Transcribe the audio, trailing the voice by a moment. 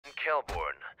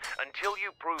Kelborn. Until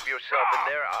you prove yourself in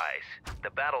their eyes,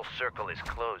 the battle circle is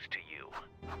closed to you.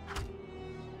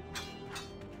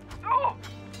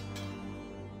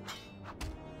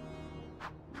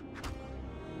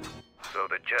 So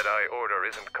the Jedi Order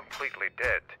isn't completely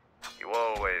dead. You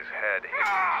always had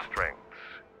hidden strengths.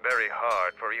 Very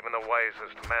hard for even the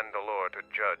wisest Mandalore to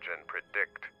judge and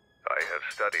predict. I have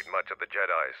studied much of the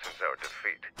Jedi since our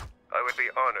defeat. I would be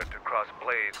honored to cross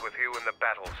blades with you in the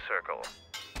battle circle.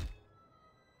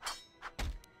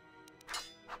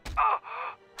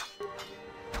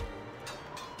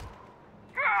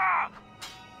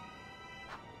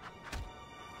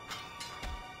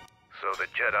 So the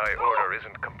Jedi Order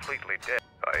isn't completely dead.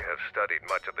 I have studied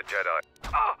much of the Jedi.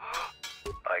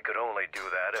 I could only do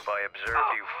that if I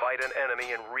observed you fight an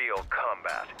enemy in real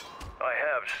combat. I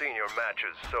have seen your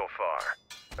matches so far,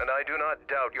 and I do not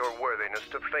doubt your worthiness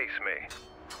to face me.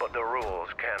 But the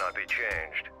rules cannot be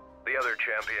changed. The other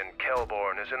champion,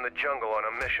 Kelborn, is in the jungle on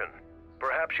a mission.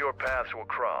 Perhaps your paths will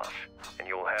cross, and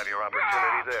you'll have your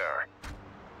opportunity there.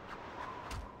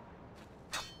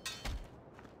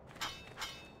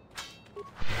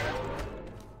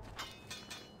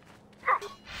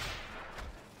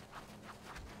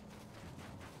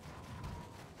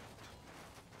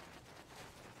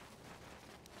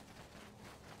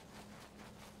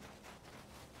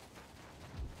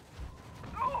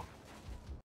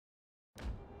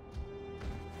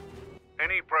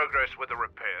 Any progress with the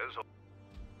repairs?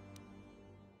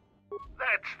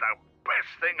 That's the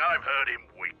best thing I've heard in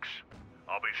weeks.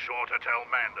 I'll be sure to tell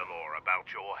Mandalore about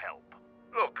your help.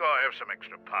 Look, I have some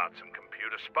extra parts and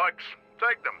computer spikes.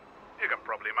 Take them. You can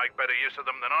probably make better use of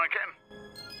them than I can.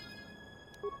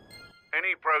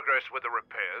 Any progress with the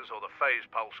repairs or the phase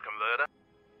pulse converter?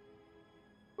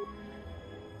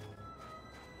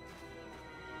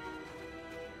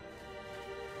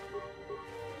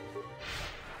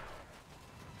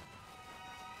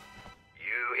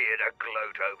 You here to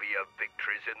gloat over your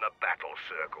victories in the battle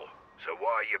circle. So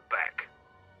why are you back?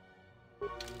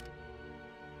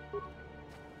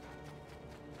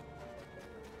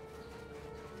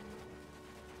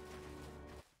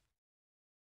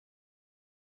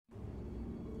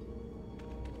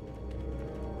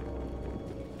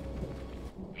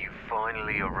 You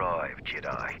finally arrived,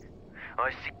 Jedi.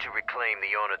 I seek to reclaim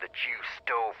the honor that you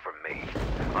stole from me.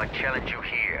 I challenge you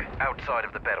here, outside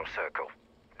of the battle circle.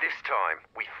 This time,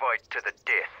 we fight to the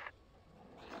death.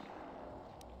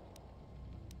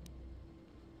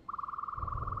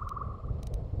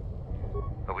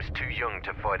 I was too young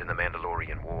to fight in the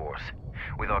Mandalorian Wars.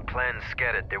 With our plans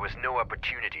scattered, there was no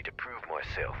opportunity to prove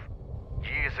myself.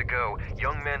 Years ago,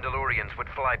 young Mandalorians would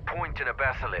fly point in a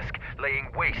basilisk,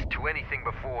 laying waste to anything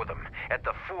before them, at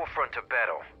the forefront of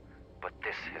battle. But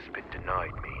this has been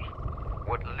denied me.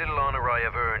 What little honor I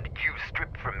have earned, you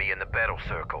stripped from me in the battle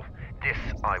circle. This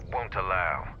I won't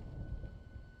allow.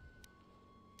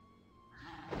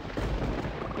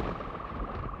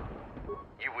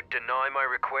 You would deny my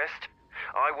request?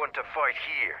 I want to fight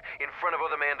here, in front of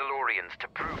other Mandalorians, to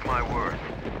prove my worth.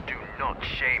 Do not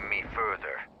shame me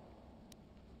further.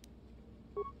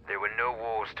 There were no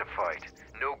wars to fight,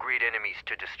 no great enemies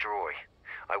to destroy.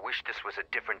 I wish this was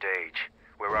a different age,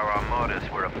 where our armadas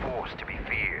were a force to be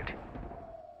feared.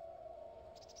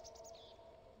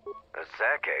 A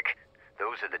Zakek?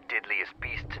 Those are the deadliest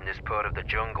beasts in this part of the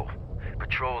jungle.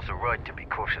 Patrols are right to be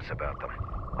cautious about them.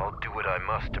 I'll do what I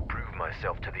must to prove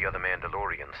myself to the other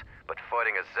Mandalorians, but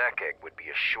fighting a Zakek would be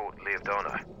a short-lived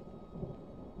honor.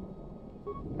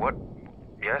 What?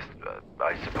 Yes,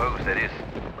 I suppose that is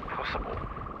possible.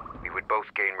 We would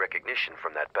both gain recognition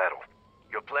from that battle.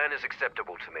 Your plan is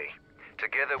acceptable to me.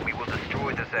 Together we will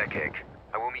destroy the Zakek.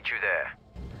 I will meet you there.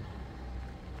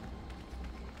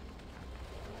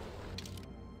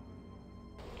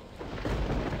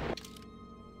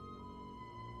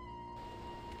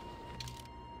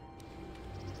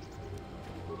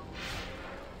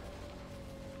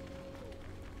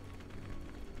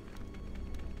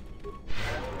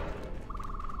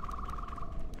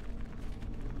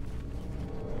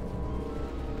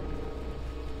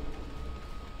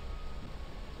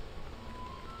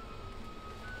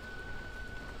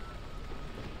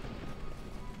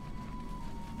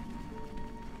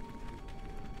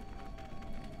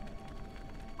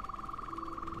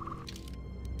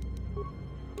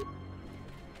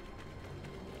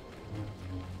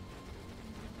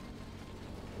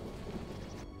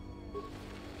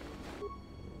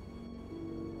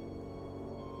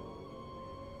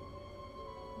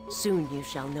 Soon you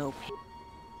shall know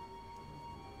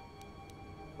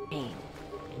pain.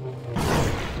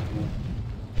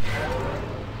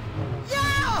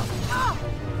 Yeah! Ah!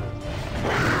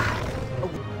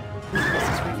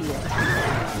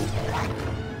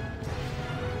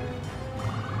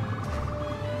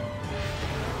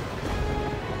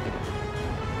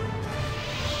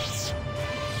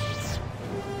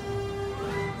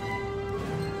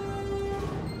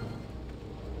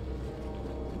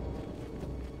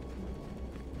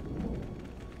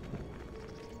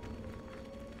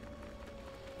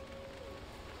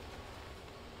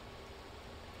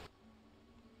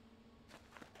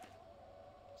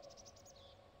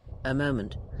 A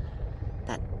moment.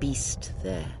 That beast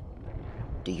there.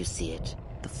 Do you see it?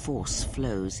 The force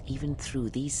flows even through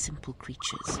these simple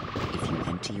creatures. If you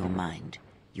empty your mind,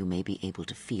 you may be able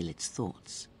to feel its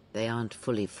thoughts. They aren't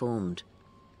fully formed.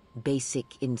 Basic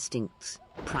instincts,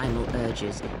 primal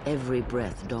urges, every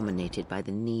breath dominated by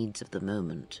the needs of the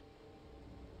moment.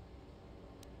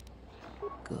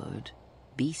 Good.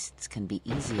 Beasts can be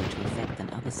easier to affect than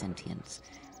other sentients,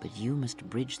 but you must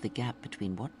bridge the gap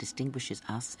between what distinguishes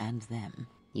us and them.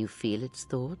 You feel its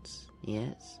thoughts,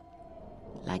 yes?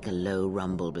 Like a low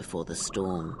rumble before the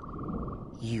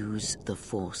storm. Use the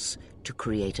force to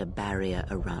create a barrier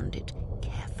around it,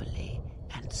 carefully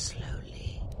and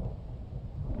slowly.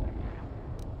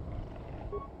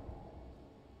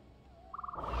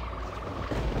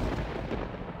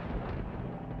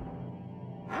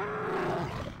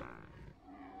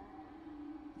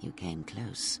 You came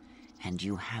close, and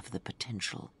you have the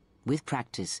potential. With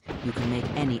practice, you can make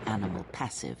any animal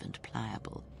passive and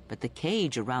pliable. But the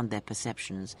cage around their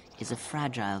perceptions is a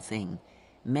fragile thing.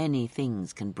 Many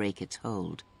things can break its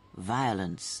hold.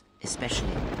 Violence,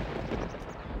 especially.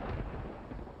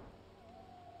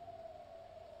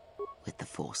 With the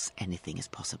Force, anything is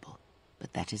possible.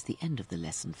 But that is the end of the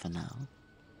lesson for now.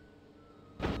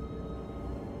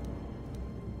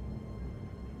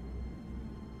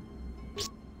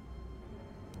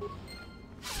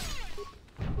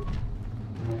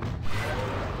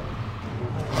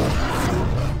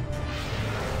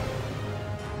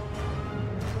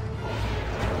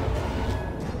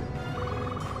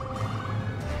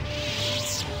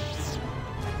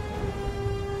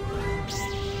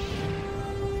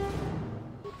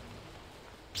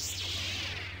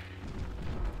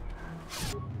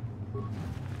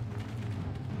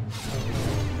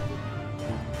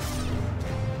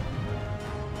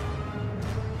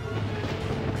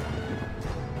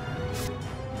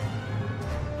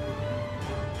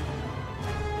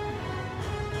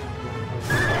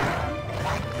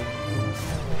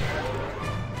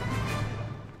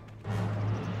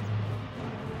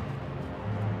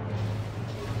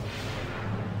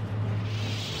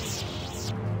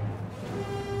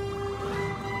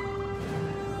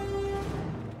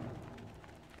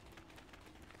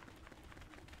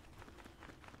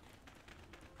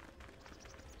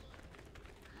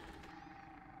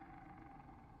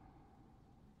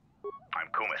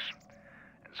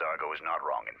 Zargo is not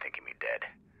wrong in thinking me dead.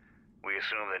 We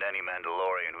assume that any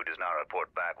Mandalorian who does not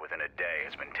report back within a day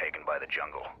has been taken by the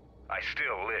jungle. I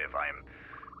still live. I am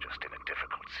just in a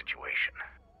difficult situation.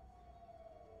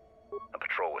 A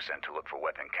patrol was sent to look for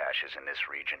weapon caches in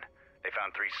this region. They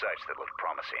found 3 sites that looked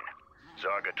promising.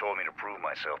 Zarga told me to prove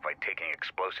myself by taking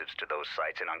explosives to those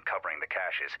sites and uncovering the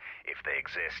caches, if they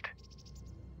exist.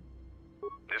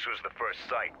 This was the first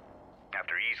site.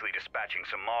 After easily dispatching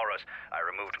some Maras, I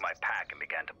removed my pack and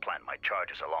began to plant my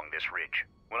charges along this ridge.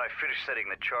 When I finished setting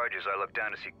the charges, I looked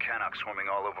down to see Canucks swarming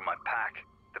all over my pack.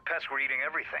 The pests were eating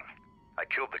everything. I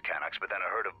killed the Canucks, but then a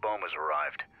herd of Bomas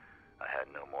arrived. I had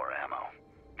no more ammo.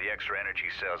 The extra energy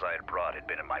cells I had brought had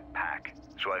been in my pack,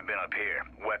 so I've been up here,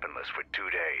 weaponless for 2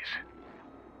 days.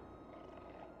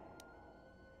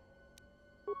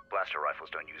 Blaster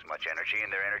rifles don't use much energy, and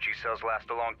their energy cells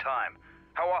last a long time.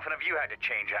 How often have you had to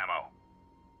change ammo?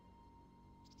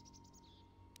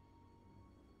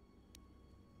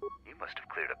 You must have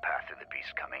cleared a path through the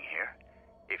beast coming here.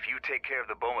 If you take care of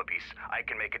the Boma beasts, I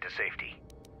can make it to safety.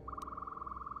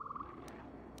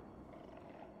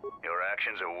 Your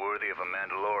actions are worthy of a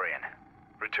Mandalorian.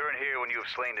 Return here when you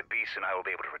have slain the beasts and I will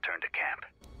be able to return to camp.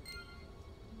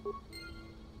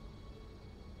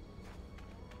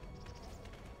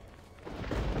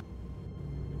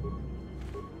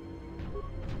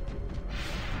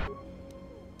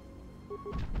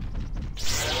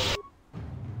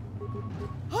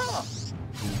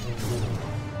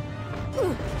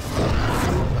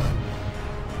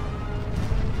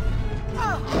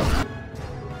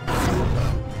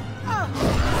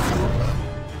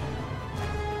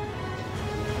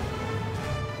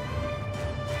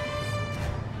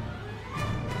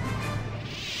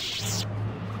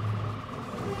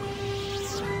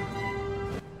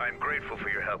 I'm grateful for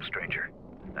your help, stranger.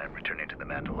 I'm returning to the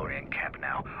Mandalorian camp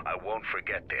now. I won't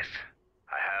forget this.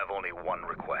 I have only one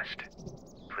request.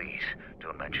 Please,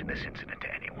 don't mention this incident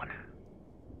to anyone.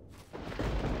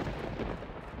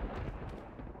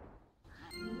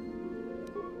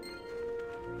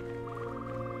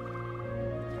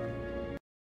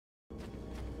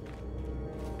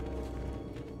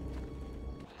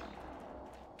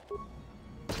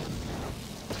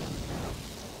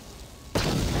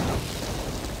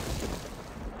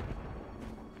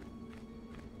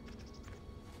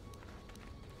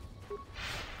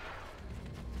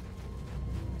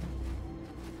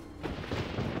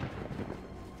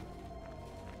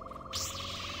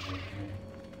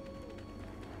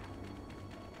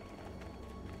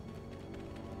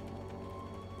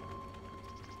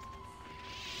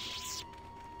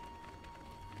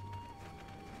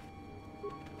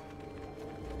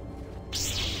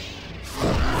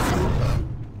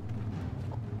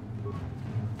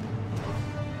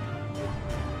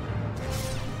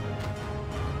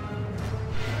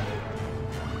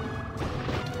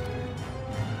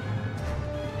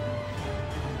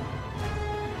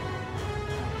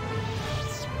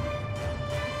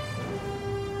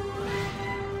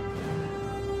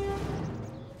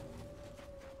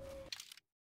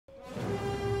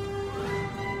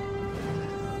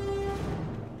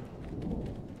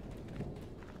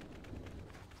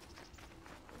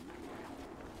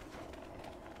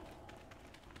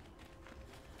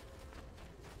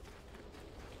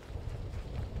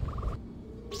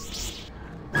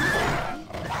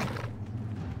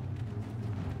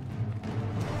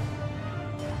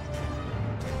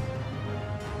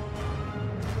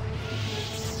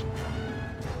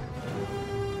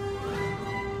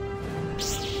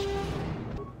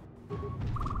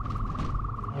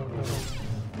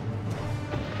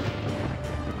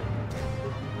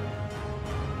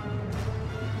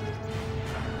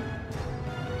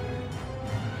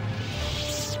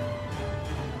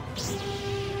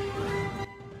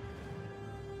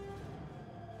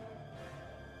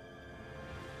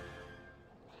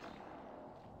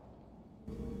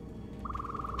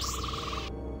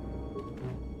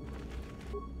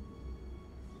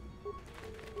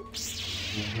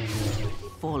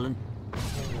 Fallen.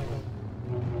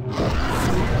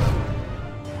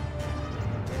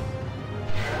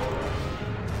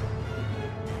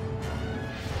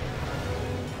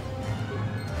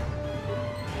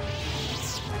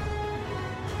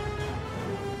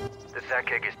 The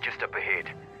Zac egg is just up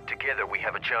ahead. Together we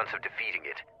have a chance of defeating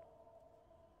it.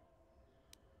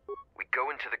 We go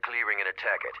into the clearing and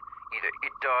attack it. Either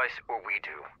it dies or we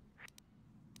do.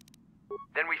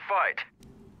 Then we fight.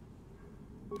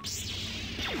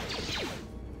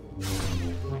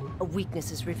 A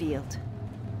weakness is revealed.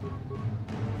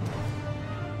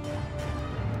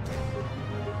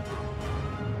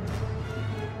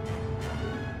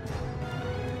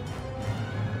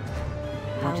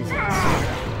 What is it?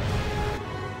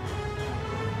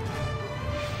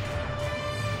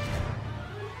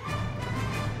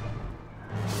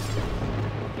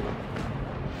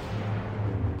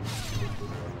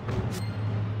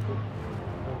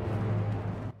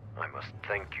 I must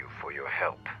thank you for your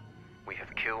help. We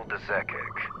have killed the Zac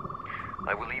egg.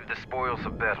 I will leave the spoils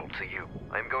of battle to you.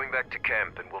 I am going back to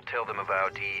camp and will tell them of our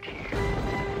deed here.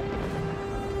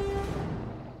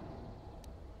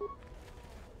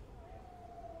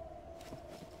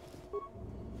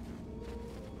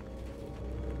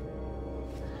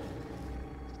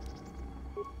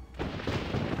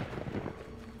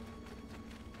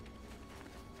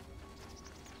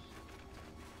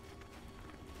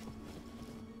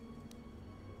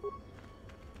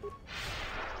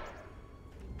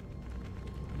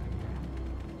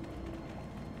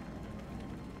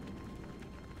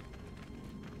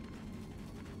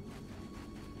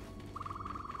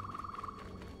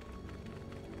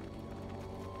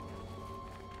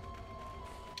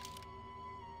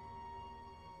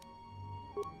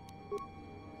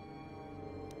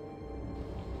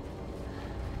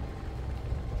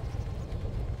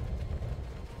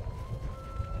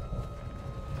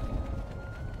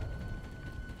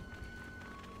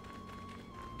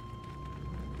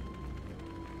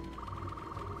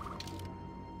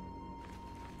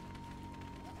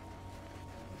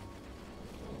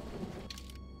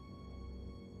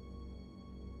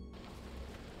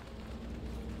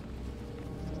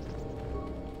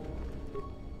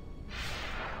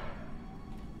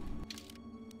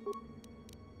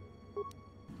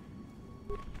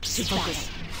 Focus.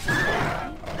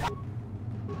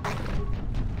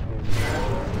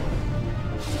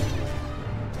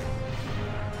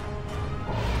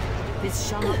 This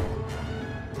shall not...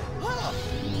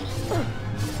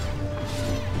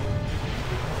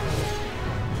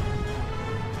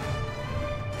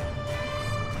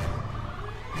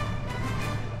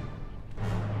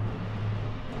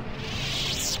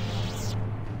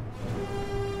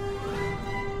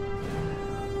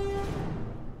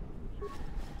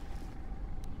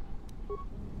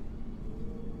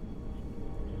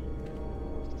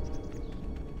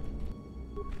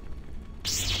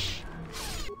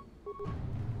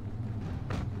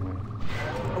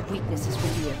 A weakness is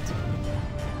revealed.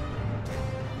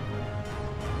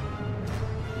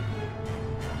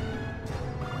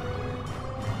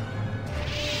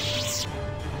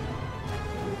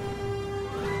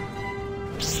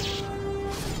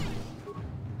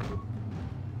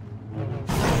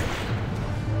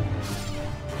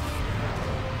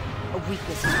 A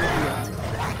weakness is revealed.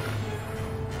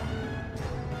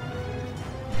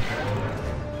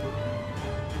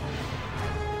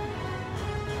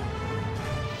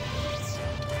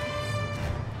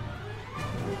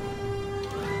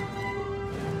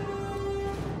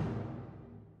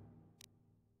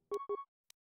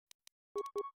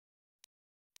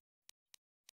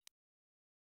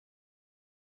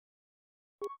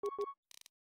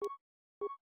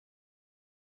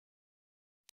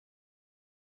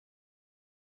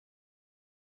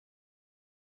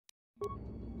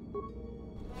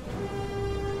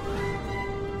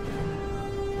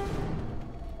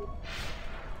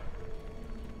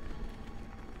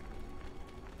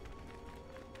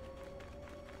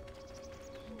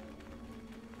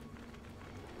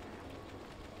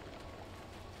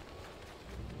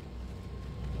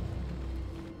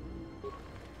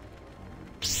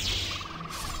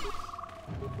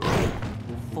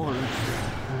 Fallen.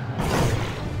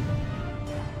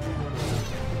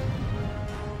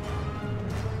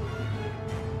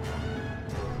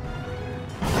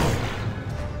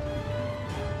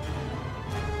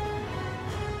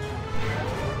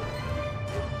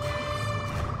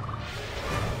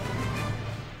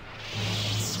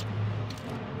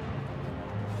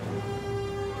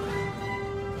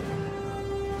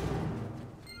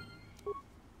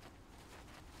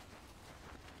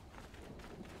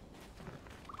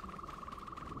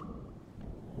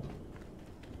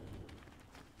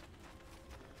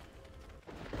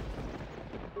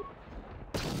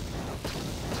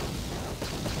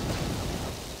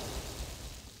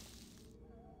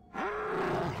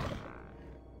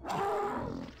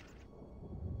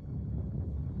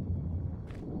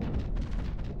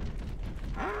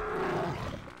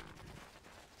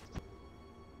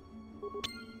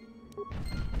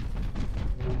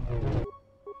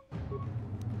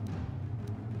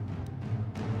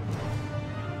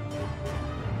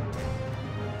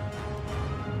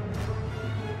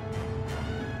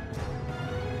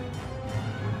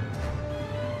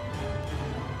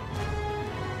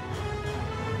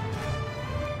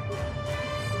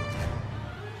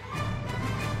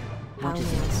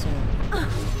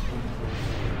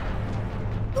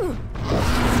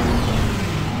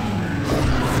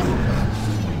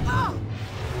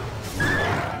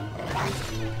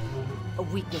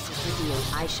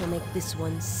 shall make this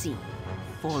one see.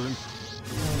 Fallen.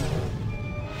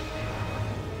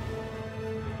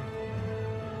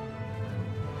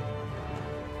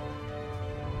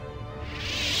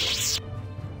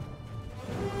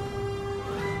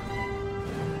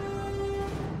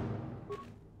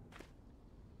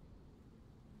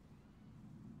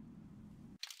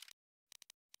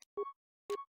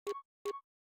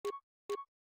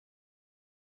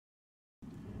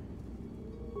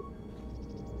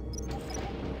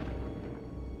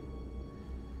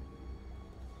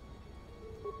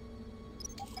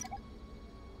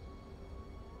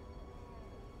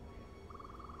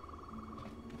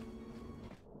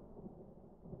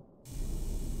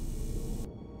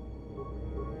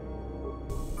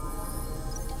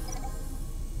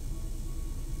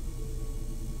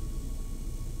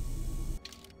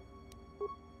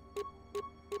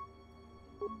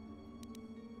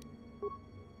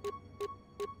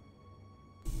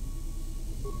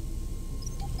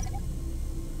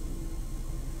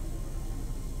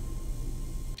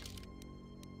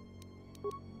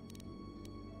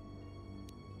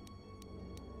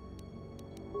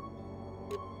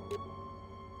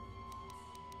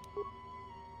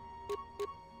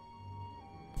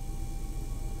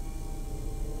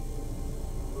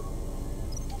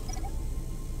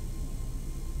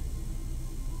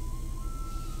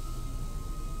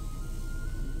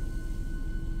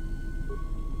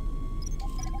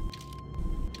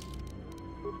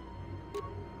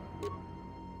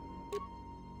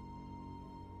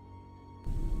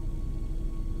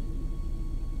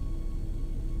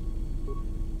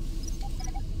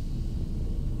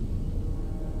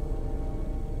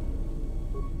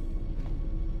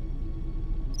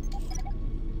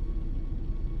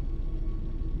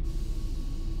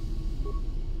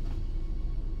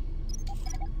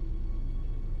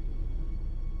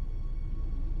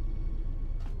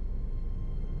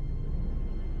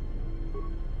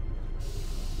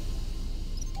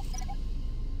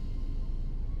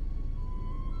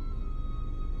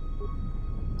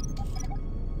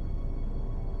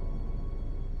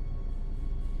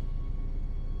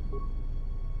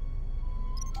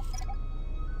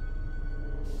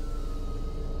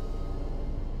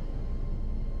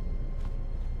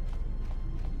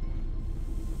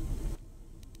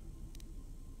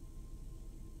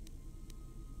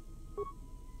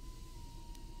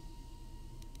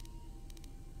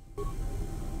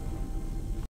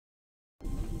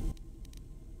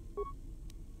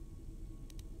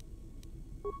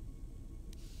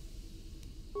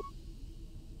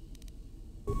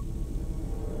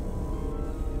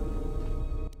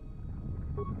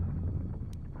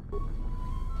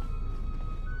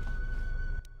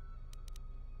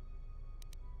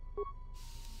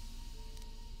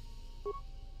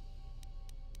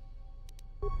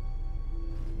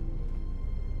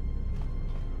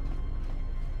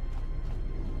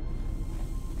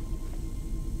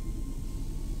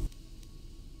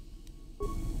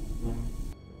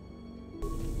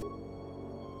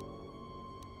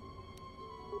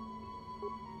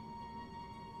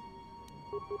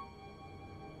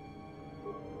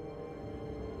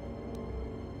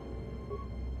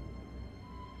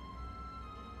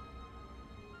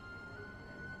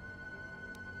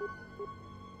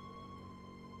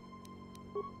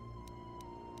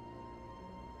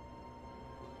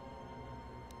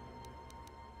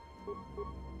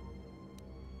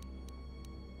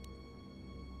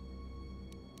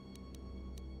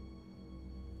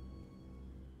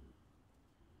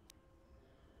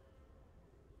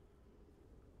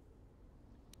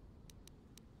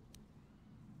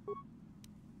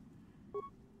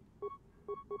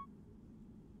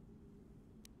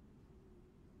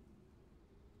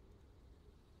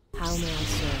 How may I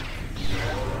serve?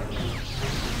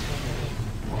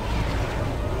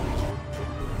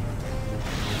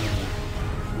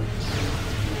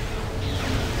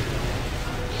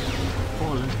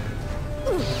 Fallen.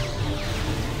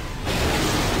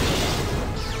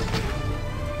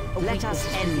 Let us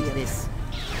end this.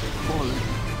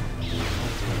 Fallen.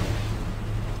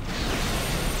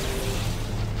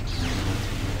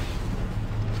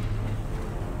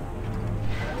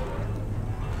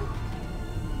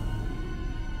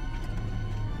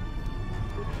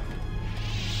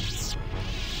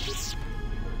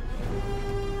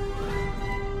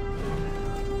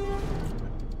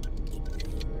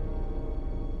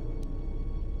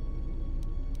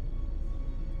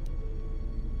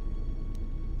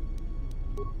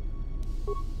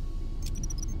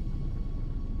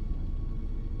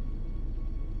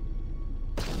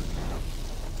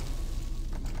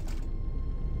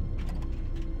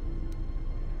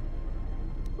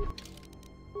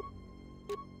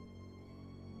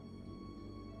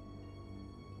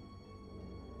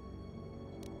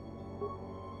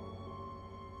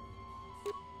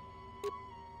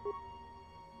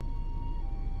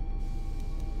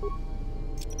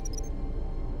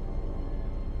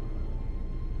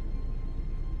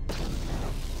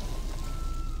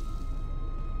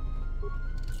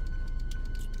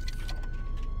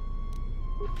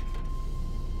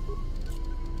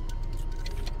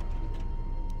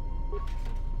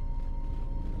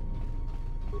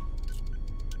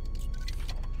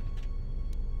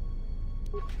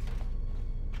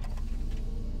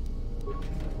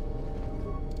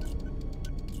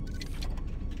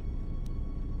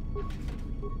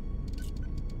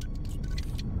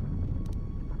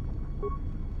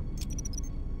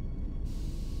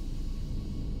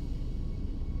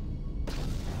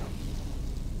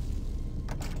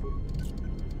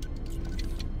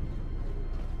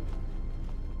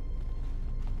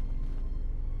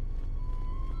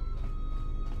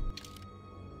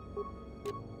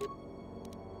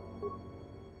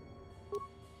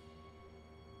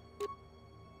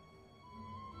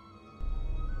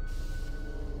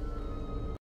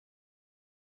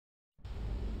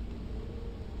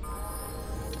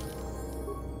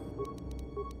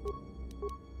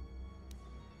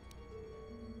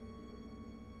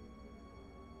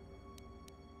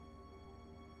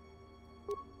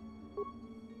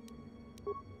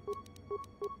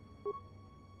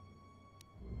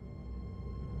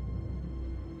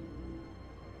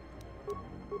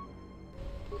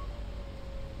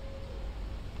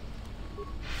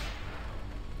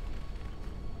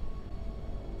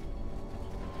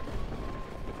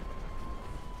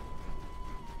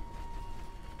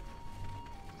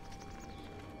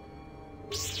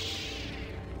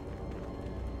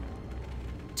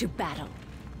 To battle.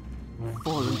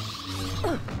 Forward.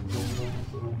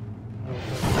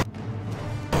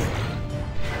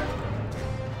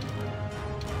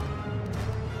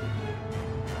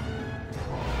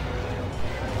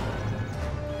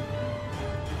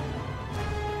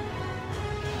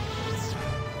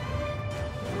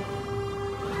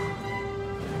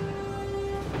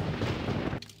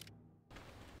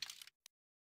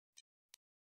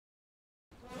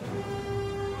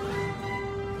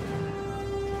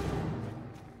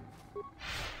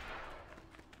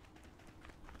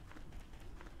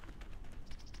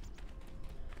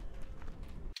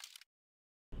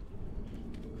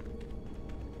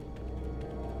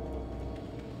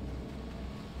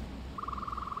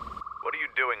 What are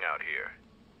you doing out here?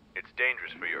 It's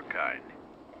dangerous for your kind.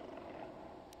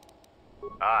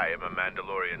 I am a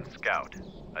Mandalorian scout.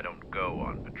 I don't go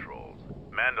on patrols.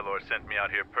 Mandalore sent me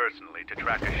out here personally to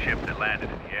track a ship that landed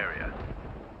in the area.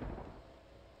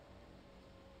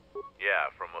 Yeah,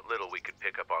 from what little we could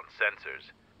pick up on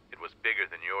sensors, it was bigger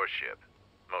than your ship.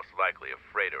 Most likely a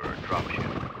freighter or a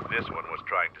dropship. This one was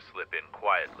trying to slip in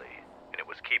quietly, and it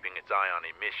was keeping its eye on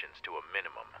emissions to a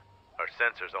minimum. Our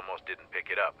sensors almost didn't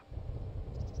pick it up.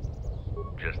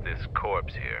 Just this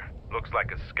corpse here. Looks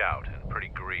like a scout, and pretty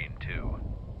green, too.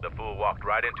 The fool walked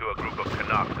right into a group of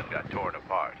Canucks and got torn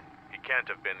apart. He can't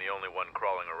have been the only one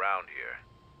crawling around here.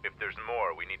 If there's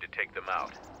more, we need to take them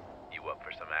out. You up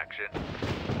for some action?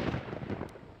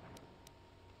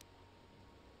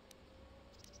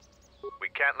 We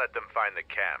can't let them find the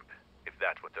camp, if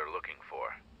that's what they're looking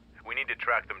for. We need to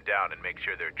track them down and make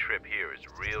sure their trip here is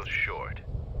real short.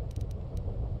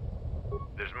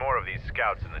 There's more of these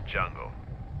scouts in the jungle.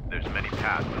 There's many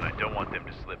paths, and I don't want them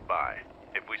to slip by.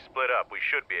 If we split up, we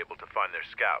should be able to find their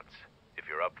scouts, if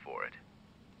you're up for it.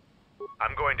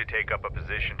 I'm going to take up a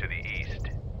position to the east.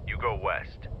 You go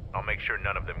west. I'll make sure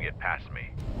none of them get past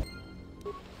me.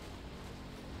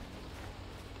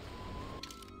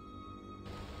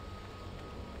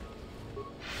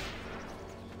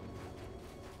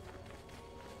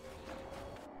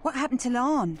 What happened to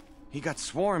Lon? He got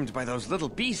swarmed by those little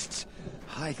beasts.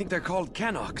 I think they're called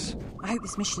Canucks. I hope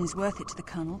this mission is worth it to the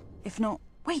Colonel. If not...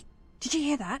 Wait, did you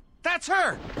hear that? That's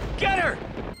her! Get her!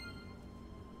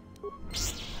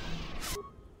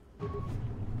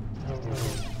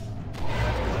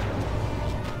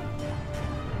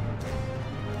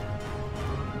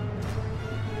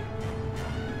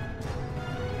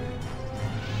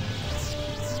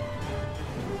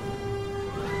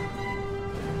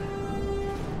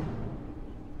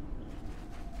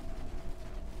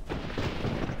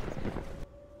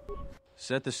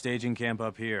 Set the staging camp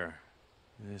up here.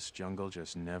 This jungle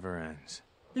just never ends.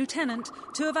 Lieutenant,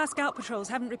 2 of our scout patrols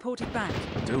haven't reported back.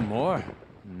 2 more?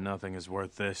 Nothing is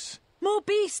worth this. More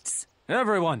beasts!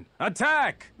 Everyone,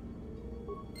 attack!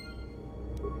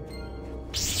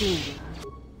 Sing.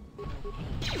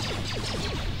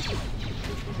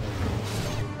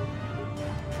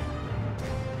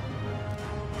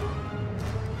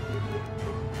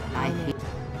 I hear you.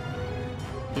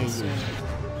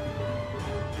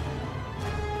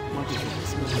 What is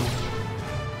this movement?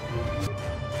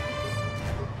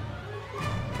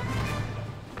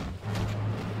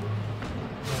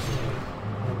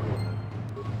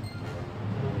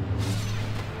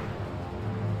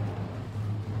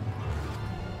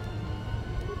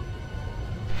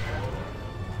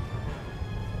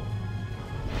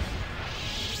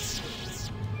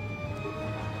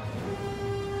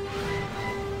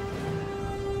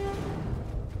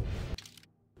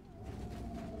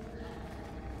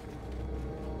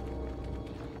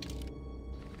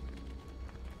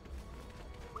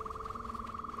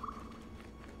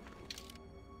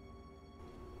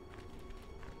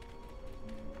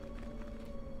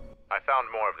 I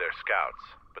found more of their scouts,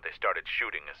 but they started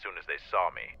shooting as soon as they saw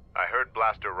me. I heard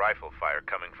blaster rifle fire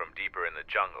coming from deeper in the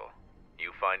jungle. You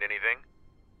find anything?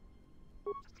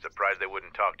 I'm surprised they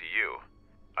wouldn't talk to you.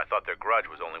 I thought their grudge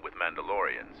was only with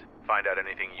Mandalorians. Find out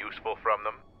anything useful from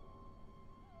them?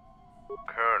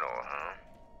 Colonel, huh?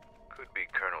 Could be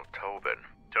Colonel Tobin.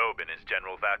 Tobin is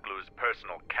General Vaklu's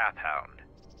personal cat hound.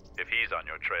 If he's on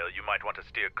your trail, you might want to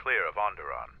steer clear of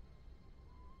Onderon.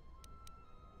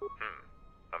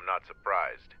 I'm not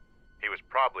surprised. He was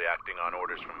probably acting on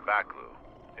orders from Vaklu.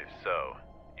 If so,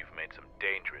 you've made some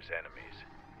dangerous enemies.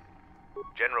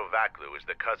 General Vaklu is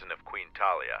the cousin of Queen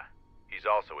Talia. He's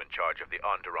also in charge of the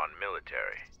Onderon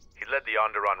military. He led the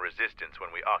Onderon resistance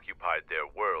when we occupied their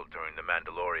world during the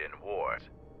Mandalorian Wars.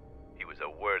 He was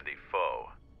a worthy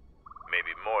foe.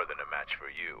 Maybe more than a match for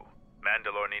you.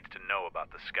 Mandalore needs to know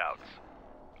about the scouts.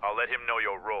 I'll let him know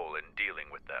your role in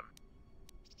dealing with them.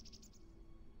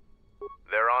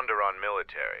 They're Onderon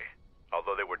military,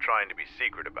 although they were trying to be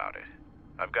secret about it.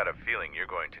 I've got a feeling you're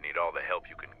going to need all the help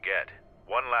you can get.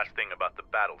 One last thing about the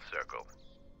battle circle.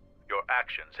 Your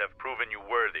actions have proven you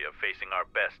worthy of facing our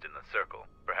best in the circle.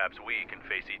 Perhaps we can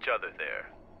face each other there.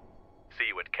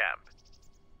 See you at camp.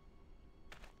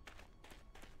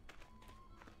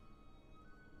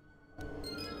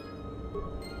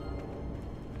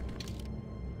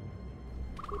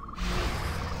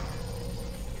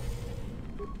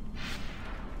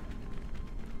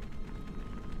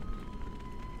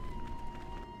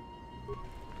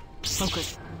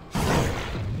 Focus.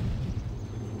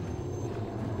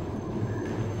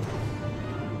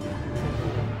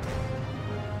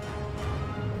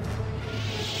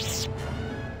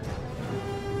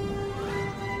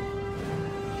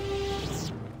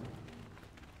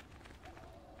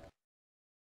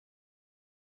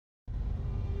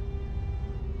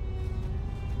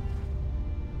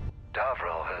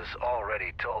 Davril has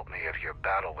already told me of your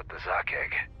battle with the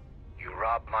Zakeg. You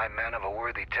robbed my men of a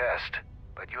worthy test,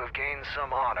 but you have gained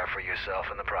some honor for yourself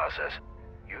in the process.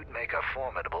 You'd make a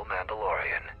formidable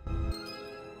Mandalorian.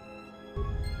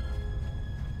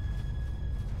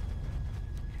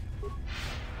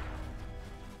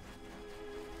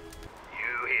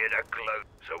 You hear the gloat,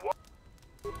 so what?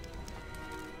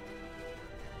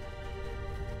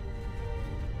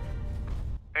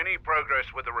 Any progress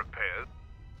with the repairs?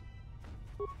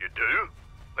 You do?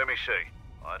 Let me see.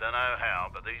 I don't know how,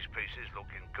 but these pieces look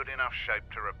in good enough shape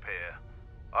to repair.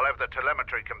 I'll have the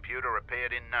telemetry computer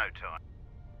repaired in no time.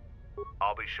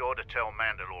 I'll be sure to tell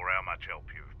Mandalore how much help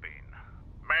you've been.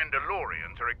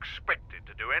 Mandalorians are expected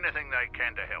to do anything they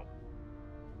can to help.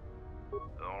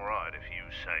 All right, if you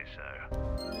say so.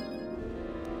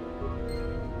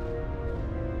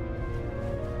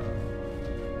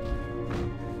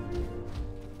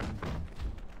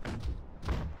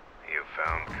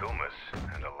 Found Kumas,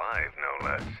 and alive no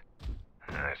less.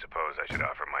 I suppose I should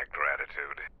offer my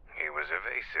gratitude. He was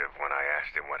evasive when I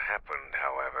asked him what happened,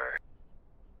 however.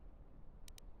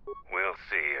 We'll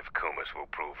see if Kumas will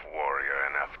prove warrior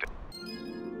enough to...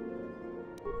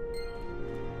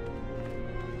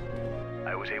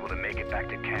 I was able to make it back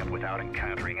to camp without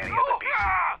encountering any other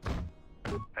beasts.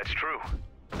 That's true.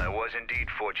 I was indeed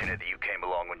fortunate that you came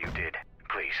along when you did.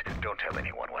 Please, don't tell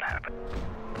anyone what happened.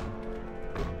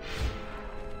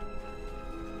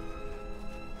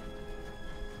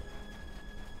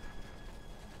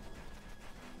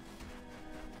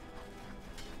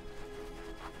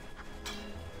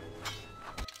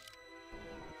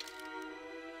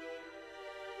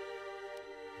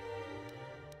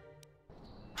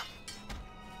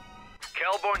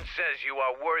 Kelborn says you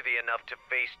are worthy enough to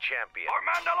face champion. For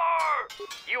Mandalore!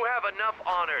 You have enough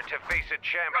honor to face a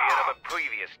champion of a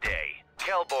previous day.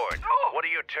 Kelborn, what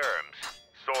are your terms?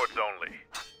 Swords only.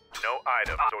 No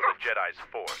items or the Jedi's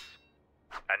force.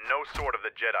 And no sword of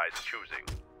the Jedi's choosing.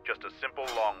 Just a simple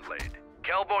long blade.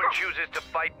 Kelborn chooses to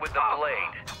fight with the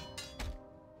blade.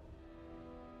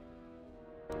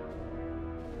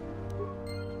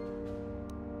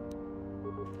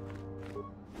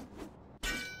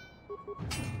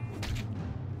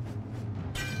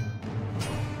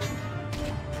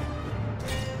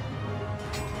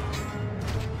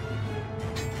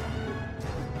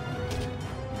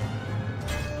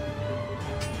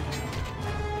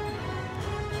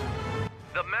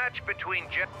 The match between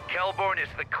Kelborn is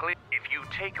the clear. If you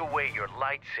take away your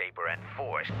lightsaber and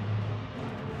force...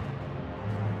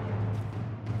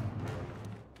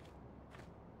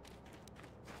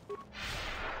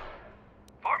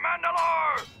 For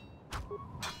Mandalore!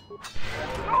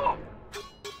 Oh!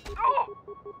 Oh!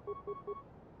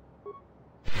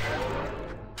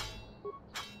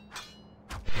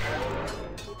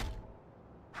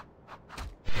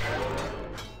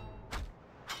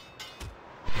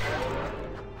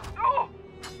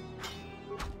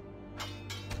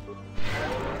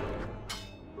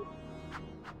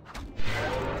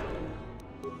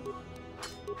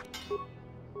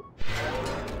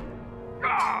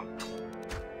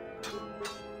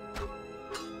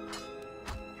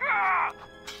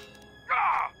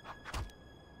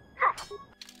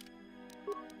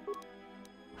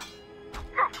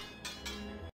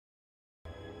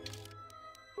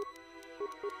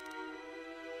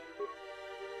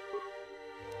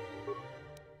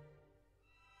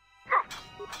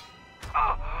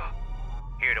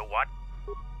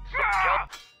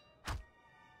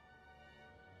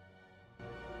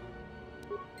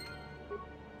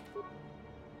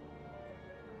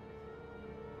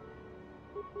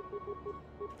 The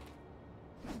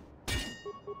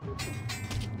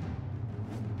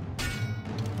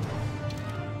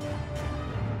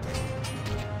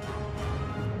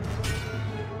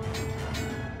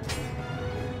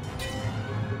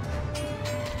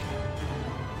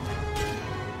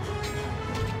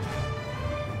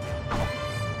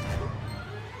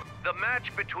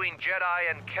match between Jedi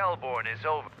and Kelborn is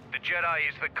over. The Jedi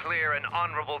is the clear and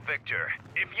honorable victor.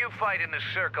 If you fight in the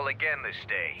Circle again this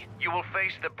day, you will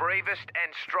face the bravest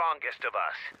and strongest of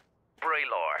us,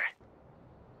 Braylor.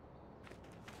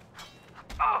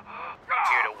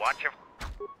 Here to watch him.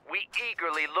 We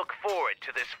eagerly look forward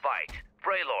to this fight.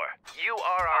 Braylor, you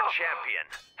are our champion.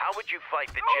 How would you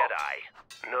fight the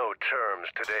Jedi? No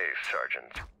terms today,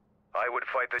 Sergeant. I would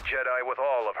fight the Jedi with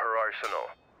all of her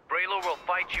arsenal. Braylor will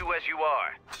fight you as you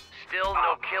are. Still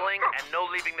no killing and no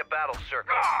leaving the battle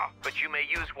circle. But you may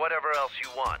use whatever else you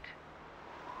want.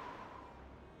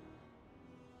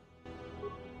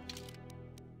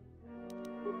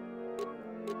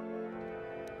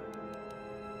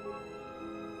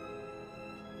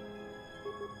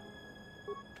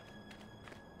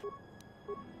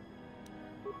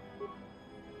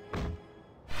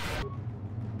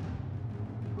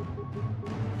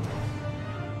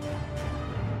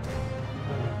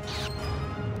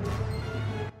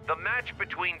 The match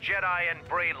between Jedi and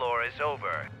Braylor is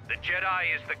over. The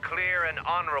Jedi is the clear and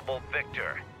honorable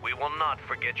victor. We will not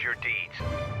forget your deeds.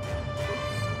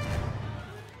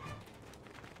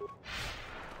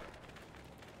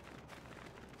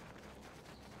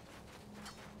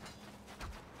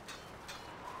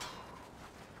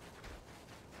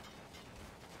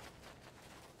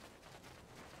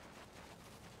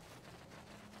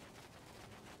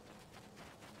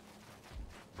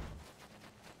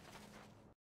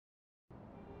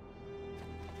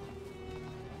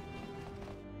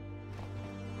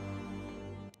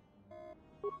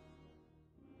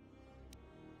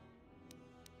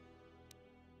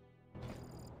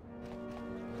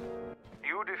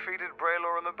 You defeated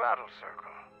Braylor in the battle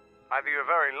circle. Either you're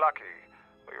very lucky,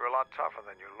 or you're a lot tougher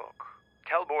than you look.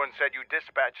 Kelborn said you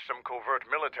dispatched some covert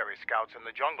military scouts in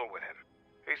the jungle with him.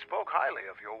 He spoke highly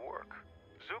of your work.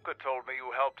 Zuka told me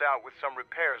you helped out with some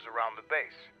repairs around the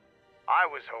base. I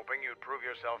was hoping you'd prove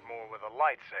yourself more with a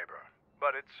lightsaber,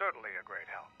 but it's certainly a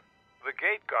great help. The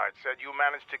gate guard said you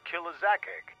managed to kill a Zack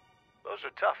egg. Those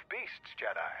are tough beasts,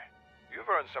 Jedi.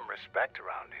 You've earned some respect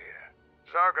around here.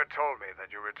 Zarga told me that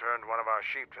you returned one of our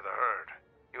sheep to the herd.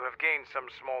 You have gained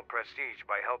some small prestige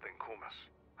by helping Kumas.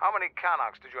 How many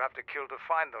Kannoks did you have to kill to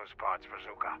find those parts for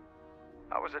Zuka?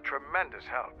 That was a tremendous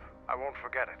help. I won't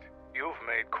forget it. You've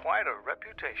made quite a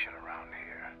reputation around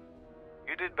here.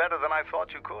 You did better than I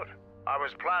thought you could. I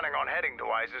was planning on heading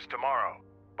to Isis tomorrow,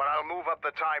 but I'll move up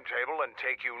the timetable and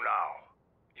take you now.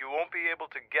 You won't be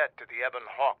able to get to the Ebon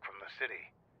Hawk from the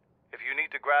city. If you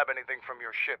need to grab anything from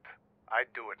your ship,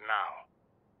 I'd do it now.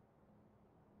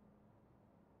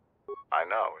 I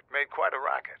know, it made quite a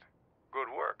racket.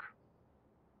 Good work.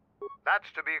 That's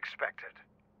to be expected.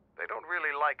 They don't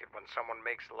really like it when someone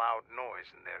makes loud noise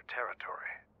in their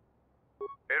territory.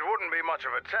 It wouldn't be much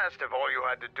of a test if all you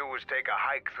had to do was take a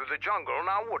hike through the jungle,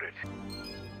 now would it?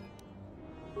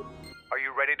 Are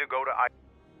you ready to go to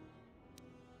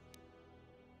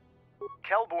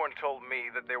Kelborn told me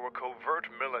that they were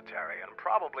covert military and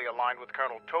probably aligned with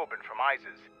Colonel Tobin from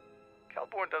ISIS.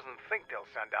 Kelborn doesn't think they'll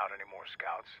send out any more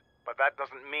scouts, but that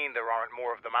doesn't mean there aren't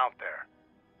more of them out there.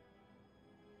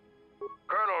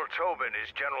 Colonel Tobin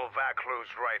is General Vaklu's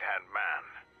right-hand man.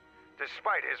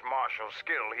 Despite his martial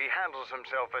skill, he handles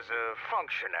himself as a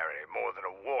functionary more than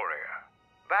a warrior.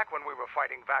 Back when we were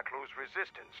fighting Vaklu's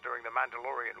resistance during the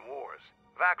Mandalorian Wars,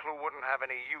 Vaklu wouldn't have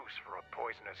any use for a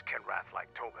poisonous Kinrath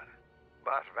like Tobin.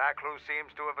 But Vaklu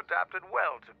seems to have adapted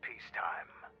well to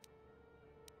peacetime.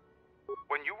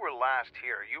 When you were last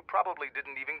here, you probably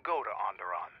didn't even go to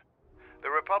Onderon.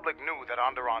 The Republic knew that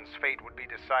Onderon's fate would be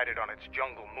decided on its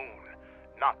jungle moon,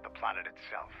 not the planet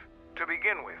itself. To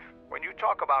begin with, when you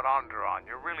talk about Onderon,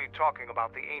 you're really talking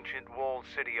about the ancient walled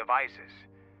city of Isis.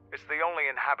 It's the only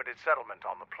inhabited settlement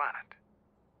on the planet.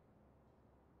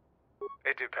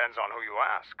 It depends on who you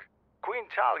ask. Queen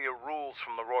Talia rules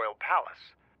from the royal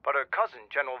palace, but her cousin,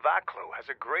 General Vaklu, has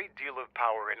a great deal of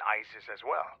power in Isis as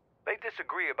well. They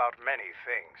disagree about many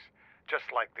things,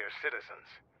 just like their citizens.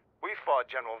 We fought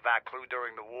General Vaklu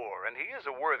during the war, and he is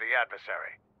a worthy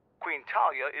adversary. Queen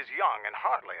Talia is young and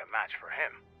hardly a match for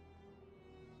him.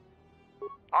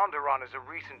 Onderon is a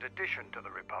recent addition to the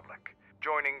Republic,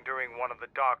 joining during one of the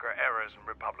darker eras in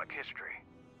Republic history.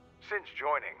 Since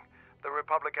joining, the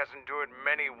Republic has endured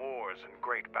many wars and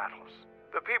great battles.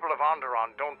 The people of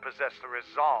Onderon don't possess the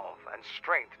resolve and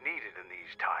strength needed in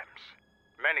these times.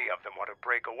 Many of them want to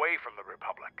break away from the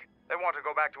Republic. They want to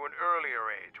go back to an earlier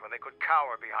age when they could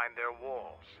cower behind their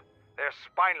walls. Their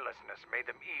spinelessness made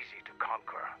them easy to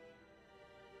conquer.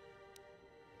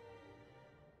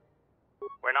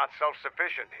 We're not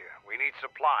self-sufficient here. We need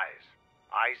supplies.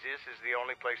 Isis is the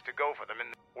only place to go for them,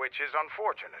 which is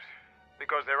unfortunate,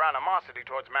 because their animosity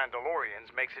towards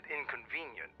Mandalorians makes it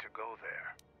inconvenient to go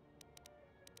there.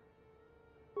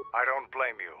 I don't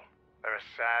blame you. They're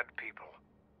a sad people.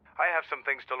 I have some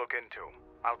things to look into.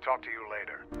 I'll talk to you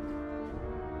later.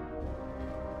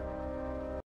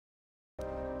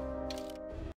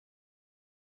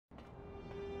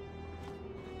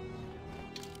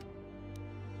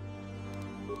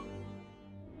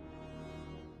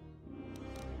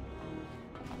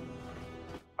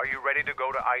 Are you ready to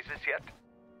go to Isis yet?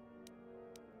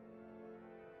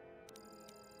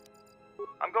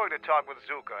 I'm going to talk with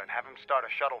Zuka and have him start a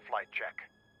shuttle flight check.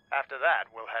 After that,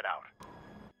 we'll head out.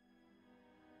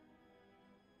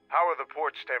 How are the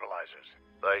port stabilizers?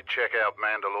 They check out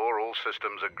Mandalore. All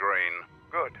systems are green.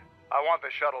 Good. I want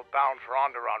the shuttle bound for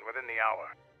Onderon within the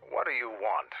hour. What do you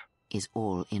want? Is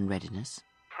all in readiness?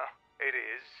 It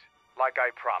is. Like I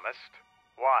promised.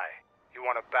 Why? You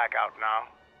want to back out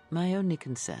now? My only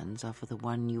concerns are for the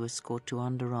one you escort to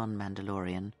Onderon,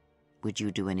 Mandalorian. Would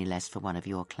you do any less for one of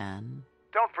your clan?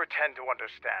 Don't pretend to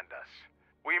understand us.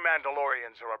 We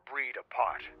Mandalorians are a breed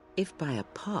apart. If by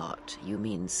apart you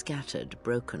mean scattered,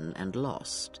 broken, and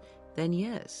lost, then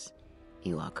yes,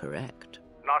 you are correct.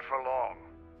 Not for long.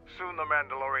 Soon the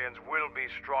Mandalorians will be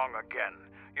strong again,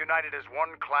 united as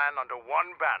one clan under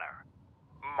one banner.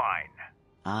 Mine.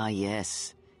 Ah,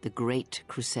 yes, the Great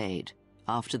Crusade.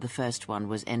 After the first one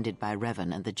was ended by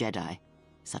Revan and the Jedi.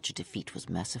 Such a defeat was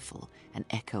merciful, an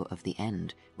echo of the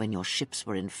end, when your ships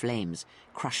were in flames,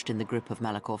 crushed in the grip of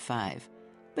Malachor V.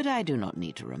 But I do not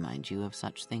need to remind you of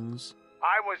such things.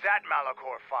 I was at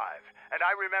Malachor V, and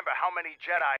I remember how many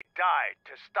Jedi died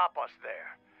to stop us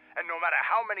there. And no matter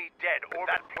how many dead or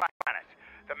that planet,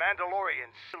 the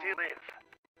Mandalorians still live.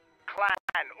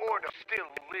 Clan order still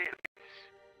lives.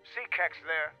 See Kex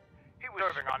there? He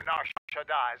was serving on Nar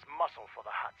Shaddai's muscle for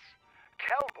the Hutts.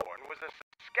 Kelborn was a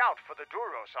scout for the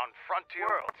Duros on Frontier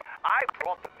Worlds. I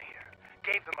brought them here,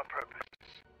 gave them a purpose.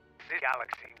 This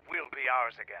galaxy will be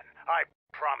ours again. I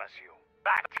promise you.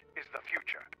 That is the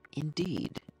future.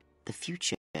 Indeed. The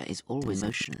future is always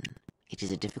motion. It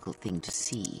is a difficult thing to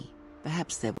see.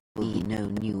 Perhaps there will be no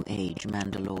New Age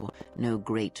Mandalore, no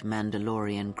great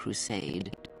Mandalorian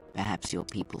crusade. Perhaps your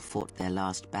people fought their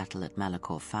last battle at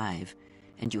Malachor V,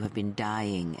 and you have been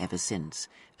dying ever since,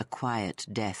 a quiet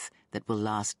death that will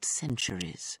last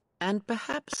centuries. And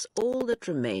perhaps all that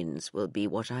remains will be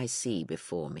what I see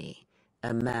before me,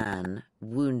 a man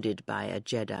wounded by a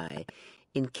Jedi,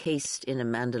 encased in a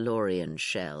Mandalorian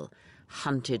shell,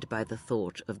 hunted by the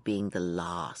thought of being the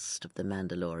last of the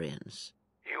Mandalorians.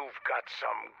 You've got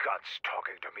some guts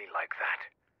talking to me like that.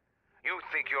 You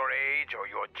think your age or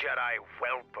your Jedi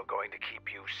whelp are going to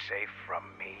keep you safe from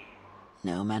me?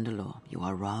 No, Mandalore, you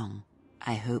are wrong.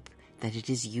 I hope that it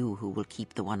is you who will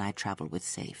keep the one I travel with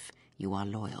safe. You are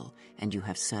loyal, and you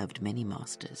have served many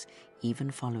masters,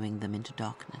 even following them into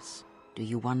darkness. Do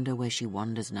you wonder where she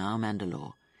wanders now,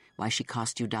 Mandalore? Why she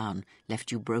cast you down,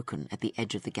 left you broken at the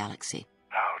edge of the galaxy?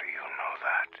 How do you know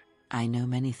that? I know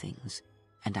many things,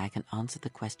 and I can answer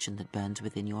the question that burns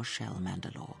within your shell,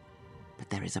 Mandalore. But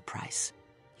there is a price.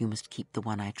 You must keep the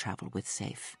one I travel with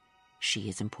safe. She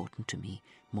is important to me,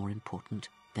 more important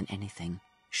than anything.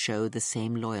 Show the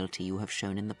same loyalty you have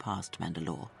shown in the past,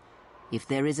 Mandalore. If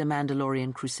there is a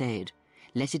Mandalorian crusade,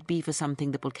 let it be for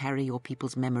something that will carry your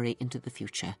people's memory into the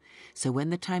future. So when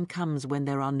the time comes when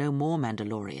there are no more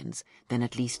Mandalorians, then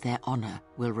at least their honor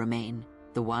will remain.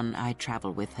 The one I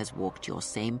travel with has walked your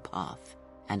same path,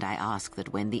 and I ask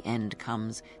that when the end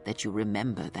comes, that you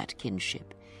remember that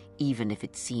kinship, even if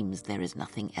it seems there is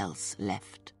nothing else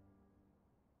left.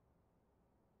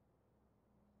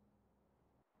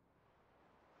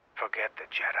 Forget the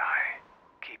Jedi.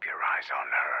 Keep your eyes on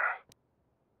her.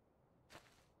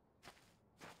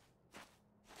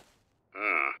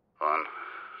 1,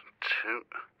 2,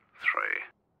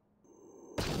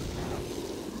 3.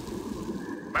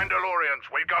 Mandalorians,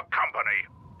 we got company.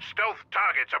 Stealth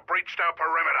targets have breached our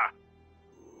perimeter.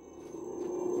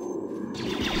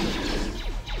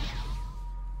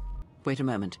 Wait a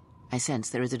moment. I sense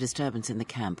there is a disturbance in the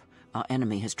camp. Our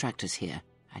enemy has tracked us here.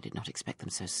 I did not expect them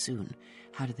so soon.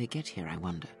 How did they get here, I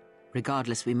wonder?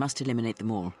 Regardless, we must eliminate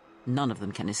them all. None of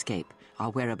them can escape. Our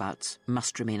whereabouts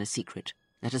must remain a secret.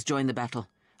 Let us join the battle.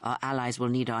 Our allies will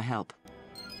need our help.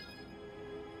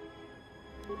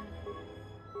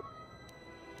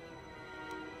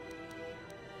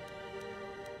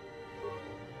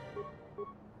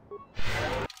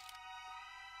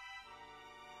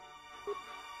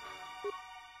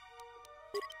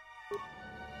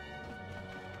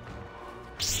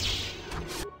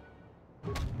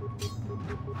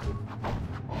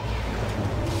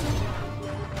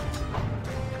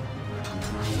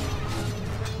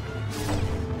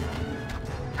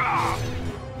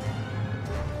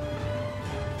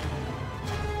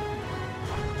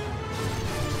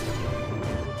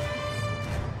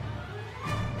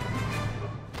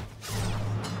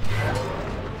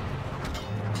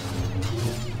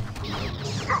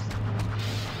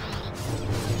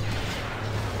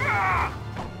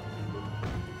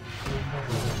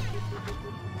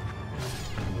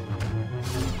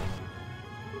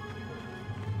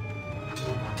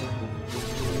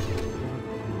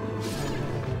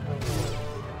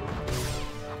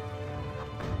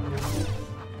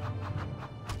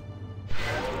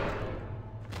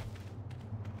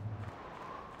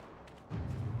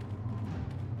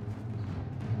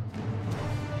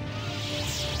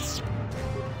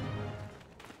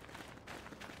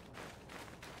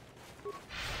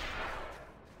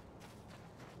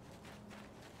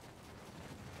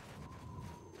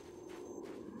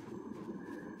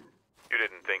 You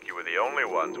didn't think you were the only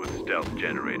ones with stealth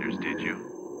generators, did you?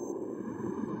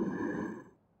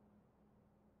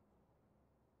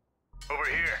 Over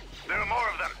here. There are more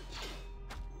of them.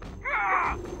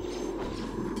 Ah!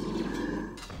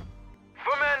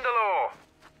 For Mandalore!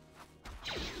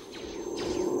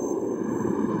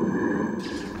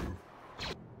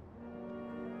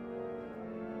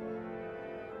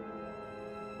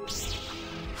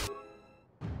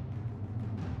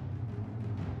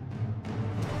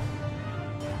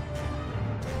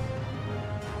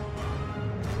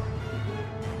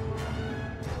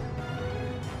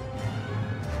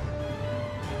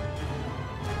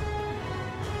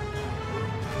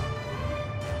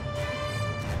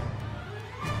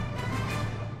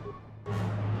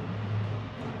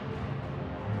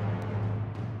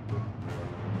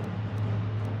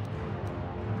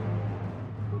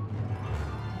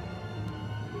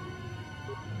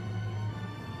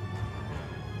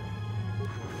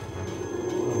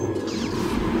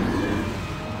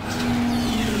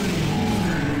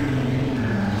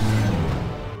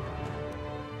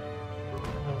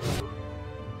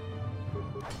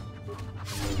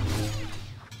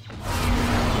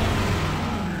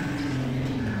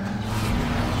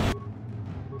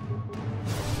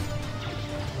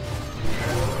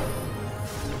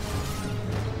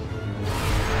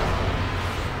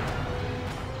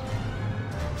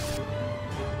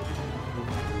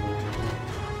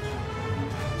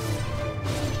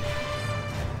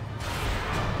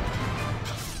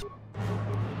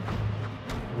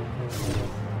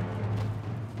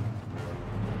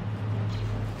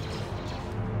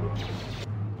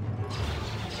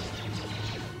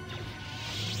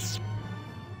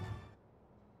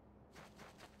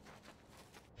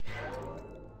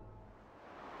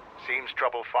 Seems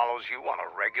trouble follows you on a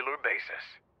regular basis.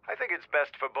 I think it's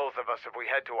best for both of us if we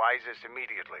head to Isis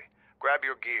immediately. Grab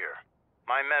your gear.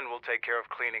 My men will take care of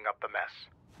cleaning up the mess.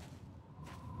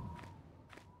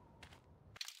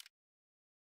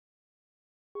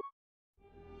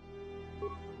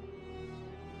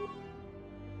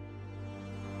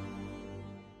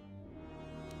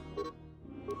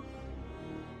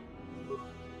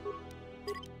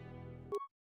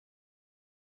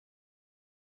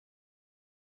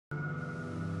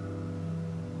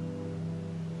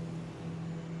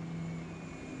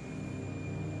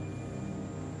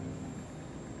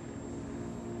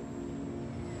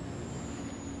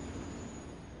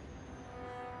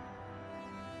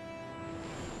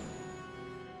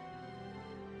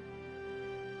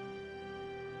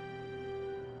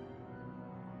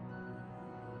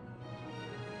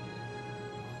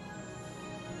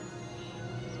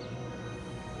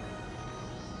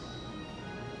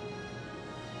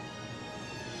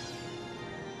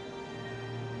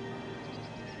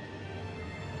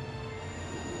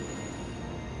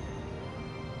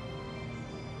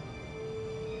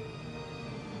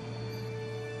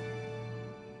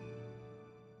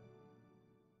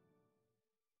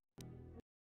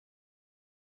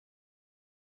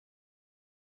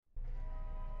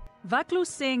 Vaklu's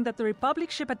saying that the Republic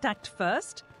ship attacked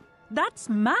first? That's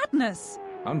madness!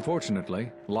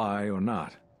 Unfortunately, lie or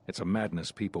not, it's a madness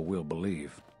people will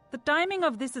believe. The timing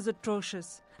of this is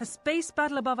atrocious. A space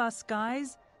battle above our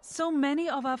skies, so many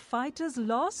of our fighters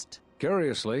lost?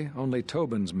 Curiously, only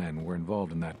Tobin's men were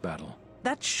involved in that battle.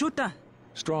 That shooter!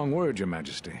 Strong word, Your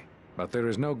Majesty. But there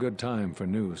is no good time for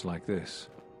news like this.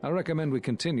 I recommend we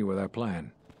continue with our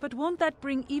plan. But won't that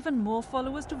bring even more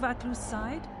followers to Vaklu's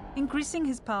side, increasing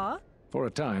his power? For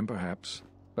a time, perhaps.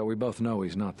 But we both know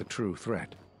he's not the true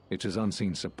threat. It's his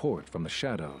unseen support from the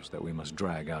shadows that we must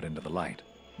drag out into the light.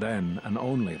 Then, and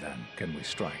only then, can we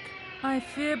strike. I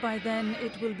fear by then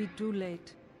it will be too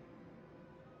late.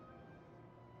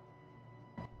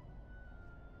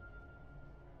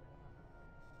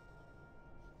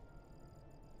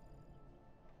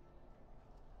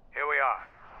 Here we are,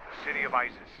 the city of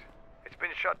Isis. It's been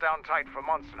shut down tight for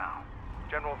months now.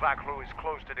 General Vaklu is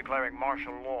close to declaring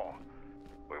martial law.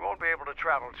 We won't be able to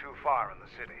travel too far in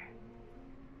the city.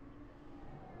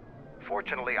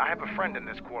 Fortunately, I have a friend in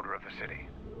this quarter of the city.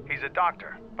 He's a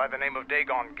doctor by the name of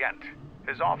Dagon Gent.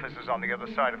 His office is on the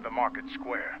other side of the market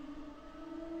square.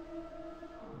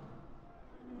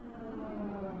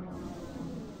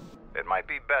 It might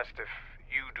be best if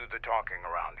you do the talking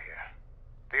around here.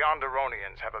 The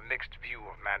Onderonians have a mixed view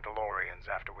of Mandalorians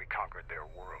after we conquered their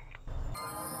world.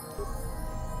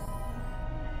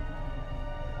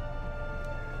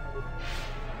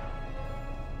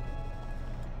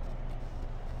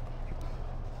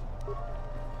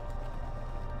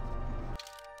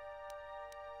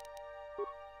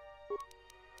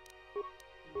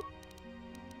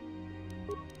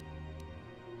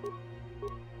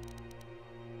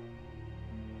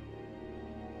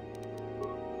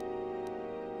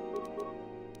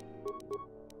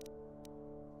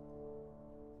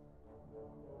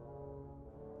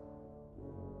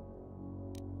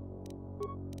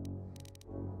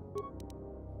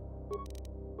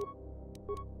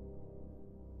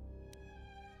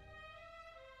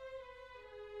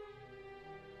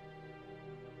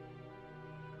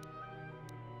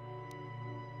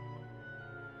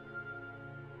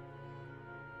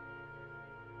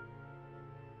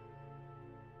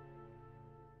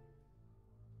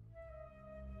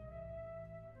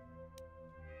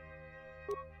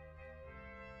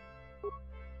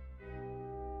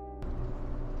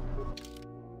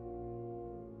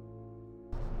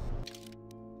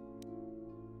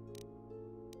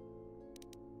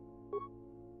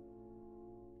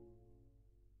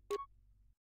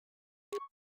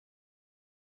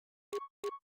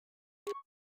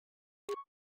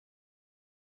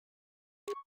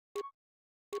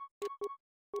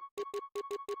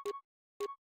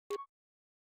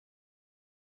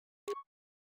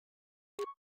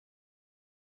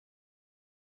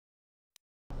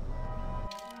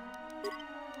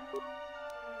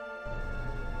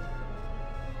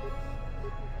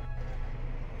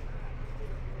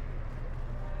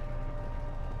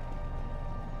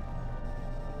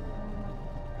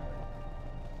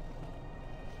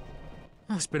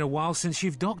 It's been a while since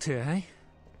you've docked here, eh?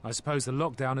 I suppose the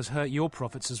lockdown has hurt your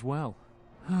profits as well.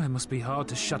 Oh, it must be hard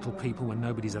to shuttle people when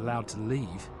nobody's allowed to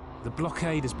leave. The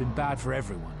blockade has been bad for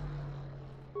everyone.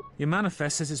 Your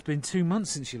manifest says it's been 2 months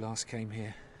since you last came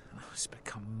here. Oh, it's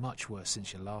become much worse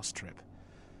since your last trip.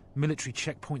 Military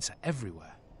checkpoints are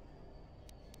everywhere.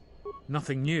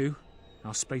 Nothing new.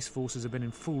 Our space forces have been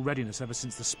in full readiness ever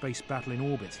since the space battle in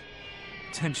orbit.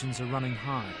 Tensions are running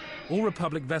high. All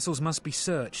Republic vessels must be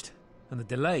searched, and the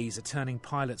delays are turning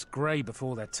pilots grey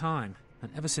before their time.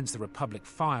 And ever since the Republic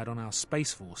fired on our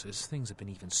space forces, things have been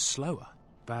even slower.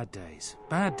 Bad days.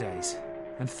 Bad days.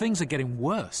 And things are getting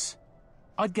worse.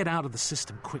 I'd get out of the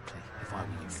system quickly if I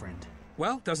were your friend.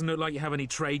 Well, doesn't look like you have any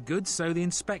trade goods, so the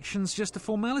inspection's just a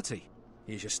formality.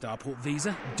 Here's your starport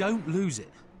visa. Don't lose it.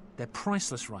 They're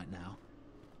priceless right now.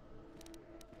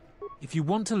 If you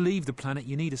want to leave the planet,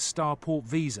 you need a starport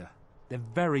visa. They're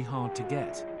very hard to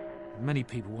get. Many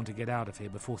people want to get out of here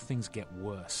before things get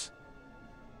worse.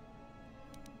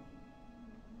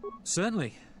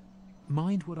 Certainly.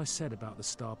 Mind what I said about the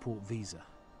starport visa.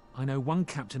 I know one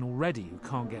captain already who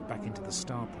can't get back into the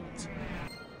starport.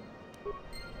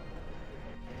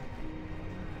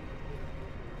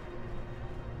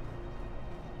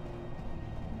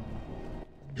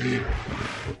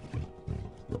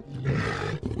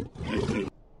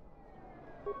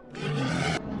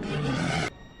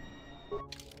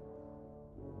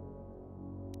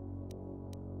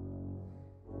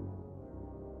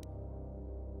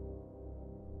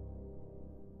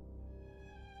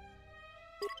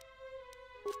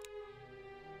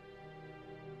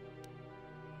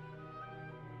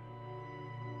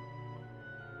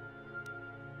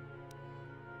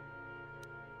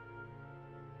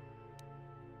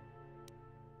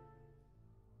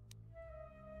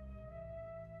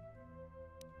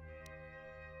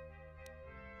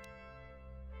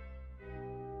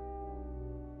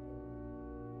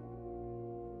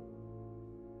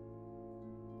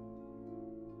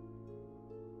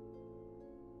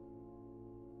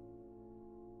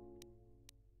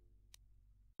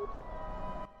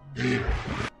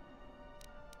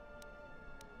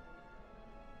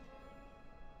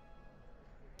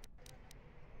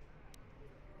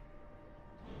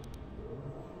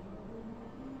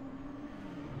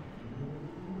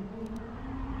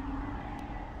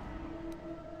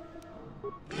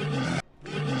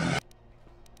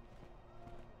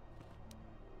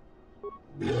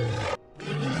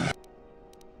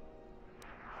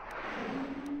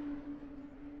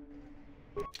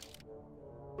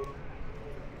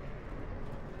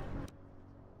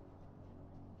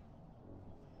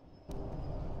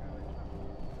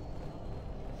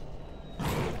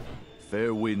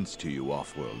 Fair winds to you,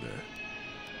 Offworlder.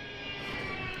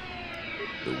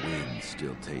 The winds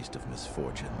still taste of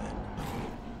misfortune, then.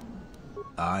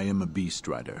 I am a Beast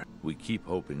Rider. We keep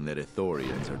hoping that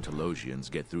Ithorians or Telosians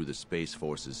get through the Space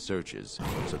Force's searches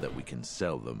so that we can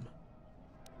sell them.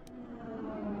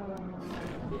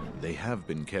 They have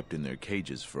been kept in their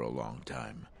cages for a long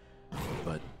time,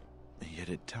 but yet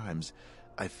at times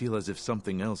I feel as if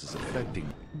something else is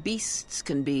affecting. Beasts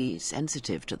can be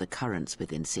sensitive to the currents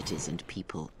within cities and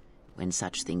people. When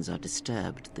such things are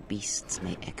disturbed, the beasts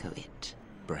may echo it.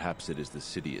 Perhaps it is the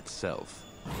city itself.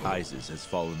 Isis has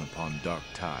fallen upon dark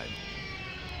time.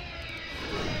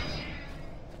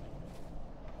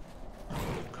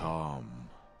 Calm.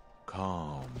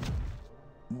 Calm.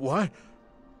 What?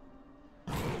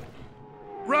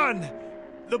 Run!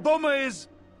 The bomber is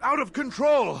out of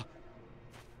control!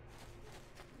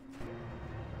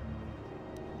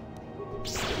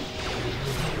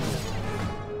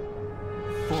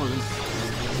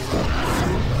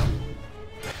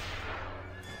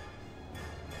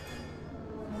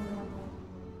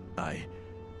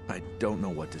 I don't know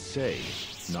what to say.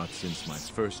 Not since my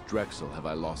first Drexel have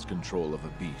I lost control of a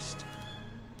beast.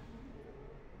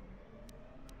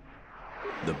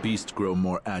 The beasts grow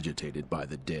more agitated by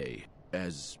the day.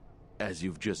 As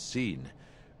you've just seen.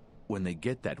 When they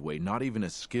get that way, not even a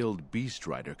skilled beast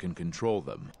rider can control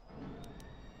them.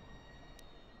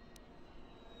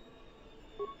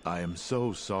 I am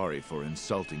so sorry for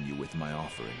insulting you with my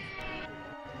offering.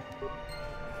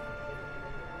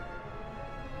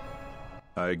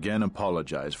 I again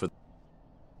apologize for...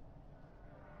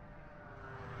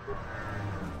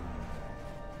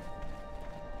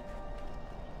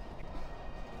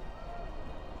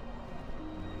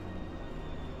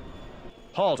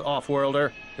 Halt,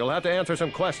 Offworlder. You'll have to answer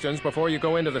some questions before you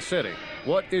go into the city.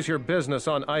 What is your business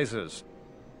on Isis?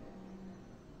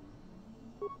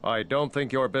 I don't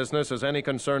think your business is any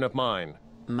concern of mine.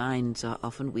 Minds are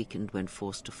often weakened when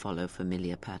forced to follow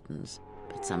familiar patterns,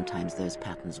 but sometimes those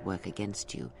patterns work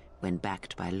against you when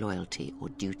backed by loyalty or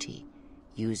duty.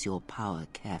 Use your power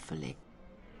carefully.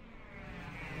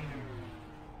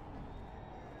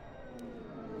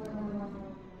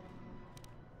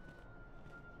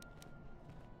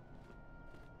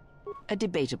 A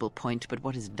debatable point, but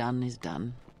what is done is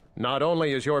done. Not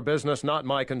only is your business not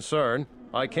my concern,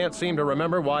 I can't seem to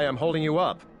remember why I'm holding you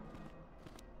up.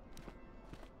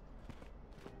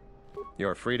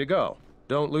 You're free to go.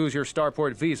 Don't lose your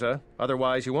starport visa,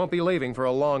 otherwise you won't be leaving for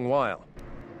a long while.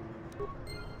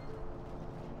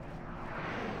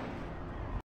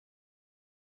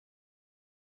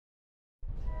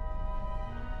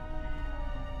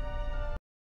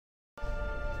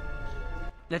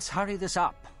 Let's hurry this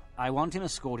up. I want him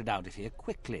escorted out of here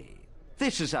quickly.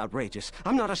 This is outrageous.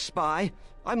 I'm not a spy.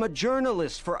 I'm a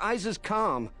journalist for Isis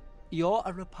Com. You're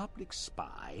a Republic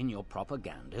spy, and your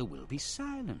propaganda will be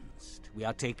silenced. We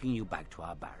are taking you back to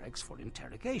our barracks for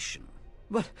interrogation.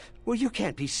 But, well, you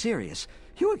can't be serious.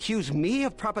 You accuse me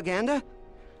of propaganda?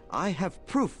 I have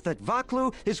proof that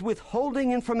Vaklu is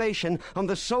withholding information on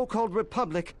the so-called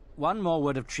Republic. One more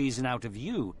word of treason out of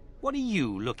you. What are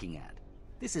you looking at?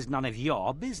 This is none of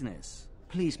your business.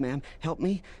 Please, ma'am, help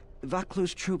me.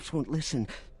 Vaklu's troops won't listen.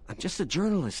 I'm just a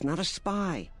journalist, not a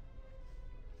spy.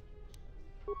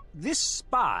 This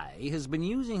spy has been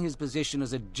using his position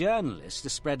as a journalist to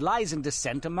spread lies and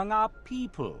dissent among our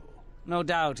people. No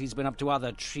doubt he's been up to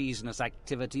other treasonous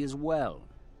activity as well.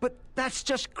 But that's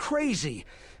just crazy.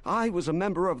 I was a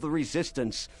member of the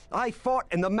Resistance. I fought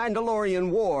in the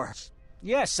Mandalorian War.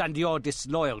 Yes, and your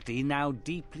disloyalty now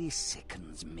deeply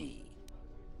sickens me.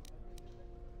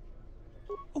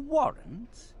 A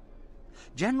warrant?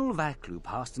 General Vaklu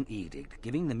passed an edict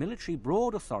giving the military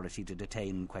broad authority to detain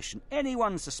and question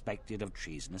anyone suspected of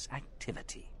treasonous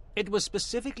activity. It was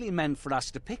specifically meant for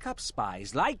us to pick up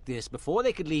spies like this before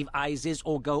they could leave Isis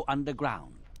or go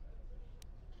underground.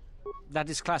 That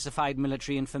is classified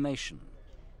military information.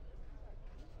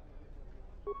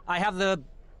 I have the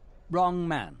wrong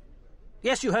man.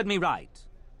 Yes, you heard me right.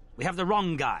 We have the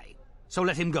wrong guy, so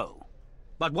let him go.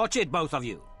 But watch it, both of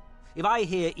you. If I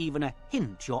hear even a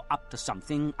hint you're up to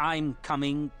something, I'm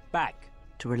coming back.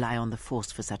 To rely on the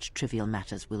Force for such trivial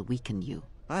matters will weaken you.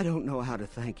 I don't know how to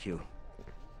thank you.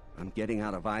 I'm getting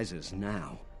out of ISIS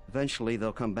now. Eventually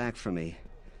they'll come back for me.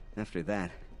 After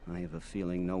that, I have a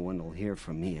feeling no one will hear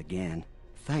from me again.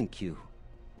 Thank you.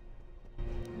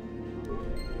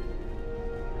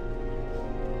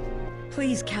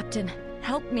 Please, Captain,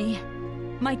 help me.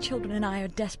 My children and I are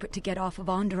desperate to get off of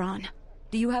Onderon.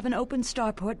 Do you have an open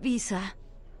starport visa?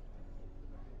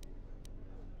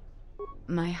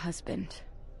 My husband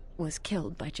was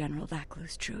killed by General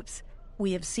Vaklu's troops.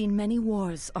 We have seen many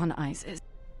wars on ISIS.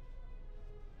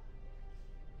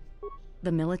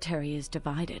 The military is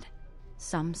divided.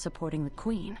 Some supporting the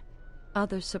Queen,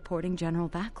 others supporting General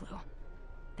Vaklu.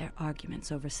 Their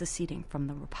arguments over seceding from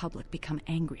the Republic become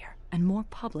angrier and more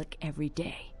public every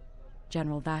day.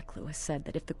 General Vaklu has said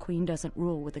that if the Queen doesn't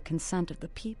rule with the consent of the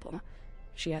people,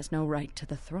 she has no right to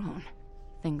the throne.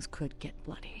 Things could get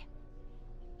bloody.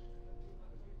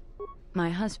 My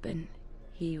husband,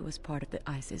 he was part of the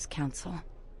ISIS Council.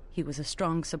 He was a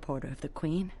strong supporter of the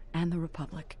Queen and the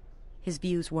Republic. His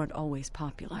views weren't always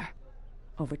popular.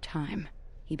 Over time,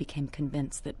 he became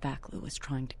convinced that Vaklu was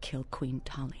trying to kill Queen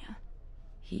Talia.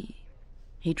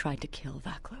 He tried to kill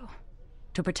Vaklu,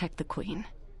 to protect the Queen.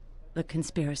 The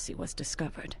conspiracy was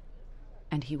discovered,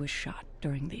 and he was shot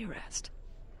during the arrest.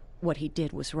 What he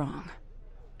did was wrong,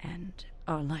 and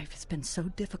our life has been so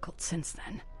difficult since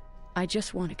then. I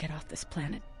just want to get off this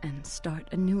planet and start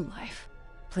a new life.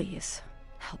 Please,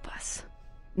 help us.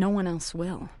 No one else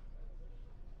will.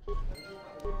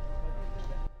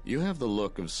 You have the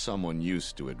look of someone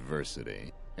used to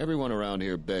adversity. Everyone around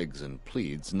here begs and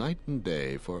pleads night and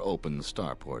day for open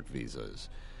starport visas.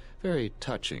 Very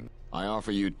touching. I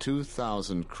offer you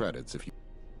 2,000 credits if you...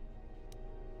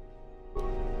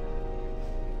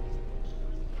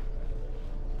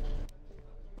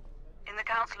 In the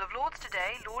Council of Lords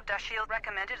today, Lord Dashiell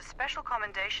recommended a special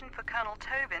commendation for Colonel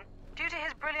Tobin due to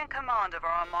his brilliant command of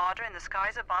our armada in the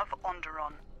skies above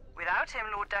Onderon. Without him,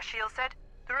 Lord Dashiell said,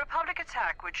 the Republic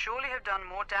attack would surely have done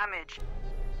more damage.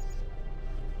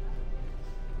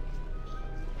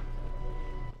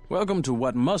 Welcome to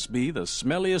what must be the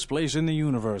smelliest place in the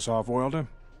universe, Offworlder.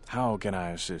 How can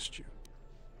I assist you?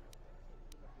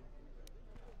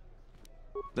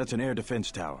 That's an air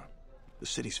defense tower. The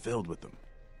city's filled with them.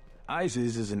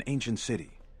 ISIS is an ancient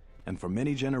city, and for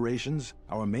many generations,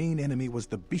 our main enemy was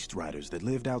the Beast Riders that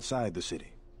lived outside the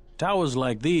city. Towers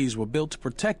like these were built to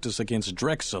protect us against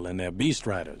Drexel and their Beast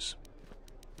Riders.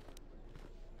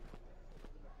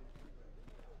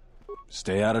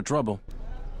 Stay out of trouble.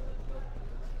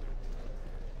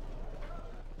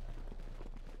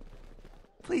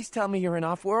 Please tell me you're an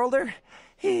off-worlder.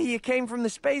 You came from the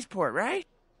spaceport, right?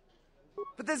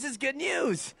 But this is good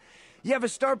news. You have a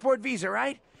starport visa,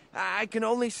 right? I can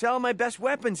only sell my best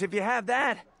weapons if you have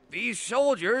that. These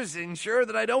soldiers ensure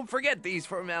that I don't forget these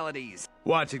formalities.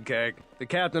 Watch it, Keg. The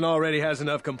captain already has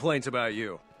enough complaints about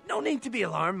you. No need to be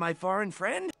alarmed, my foreign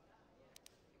friend.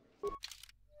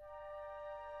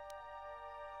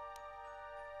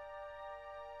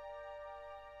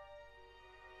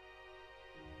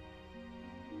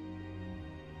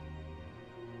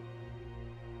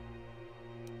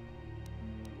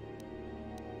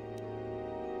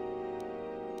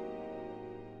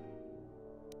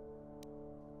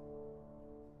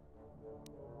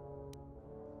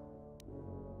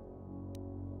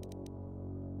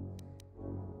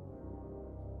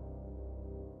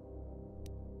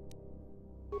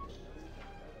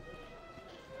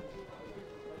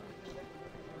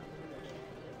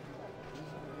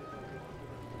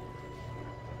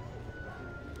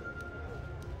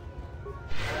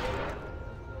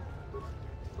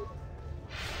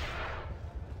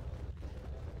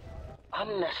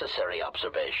 Unnecessary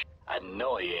observation.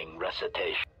 Annoying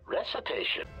recitation.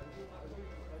 Recitation.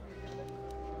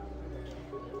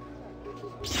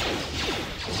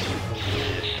 Systems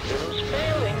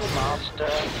failing, master.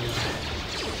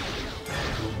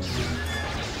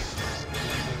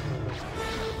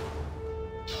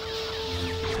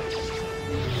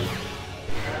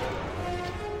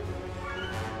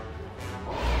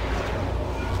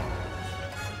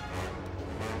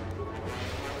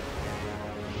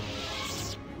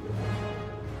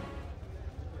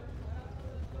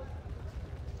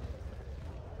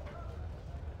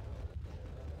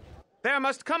 There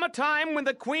must come a time when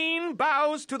the Queen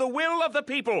bows to the will of the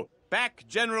people. Back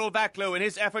General Vaklu in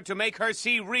his effort to make her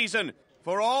see reason.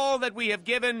 For all that we have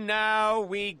given, now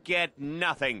we get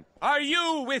nothing. Are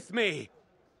you with me?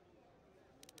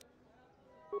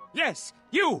 Yes,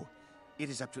 you! It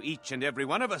is up to each and every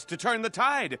one of us to turn the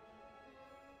tide.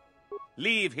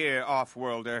 Leave here,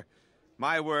 off-worlder.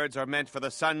 My words are meant for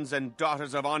the sons and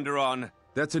daughters of Onderon.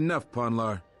 That's enough,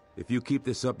 Ponlar. If you keep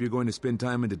this up, you're going to spend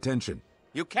time in detention.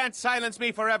 You can't silence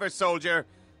me forever, soldier.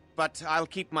 But I'll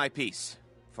keep my peace.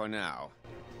 For now.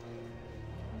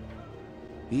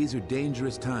 These are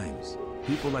dangerous times.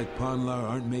 People like Ponlar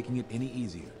aren't making it any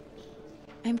easier.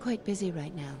 I'm quite busy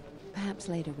right now. Perhaps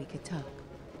later we could talk.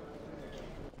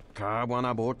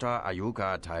 Kawanabota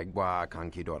ayuka taigwa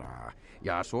kankidora.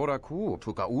 Yasora ku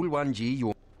tuka ulwanji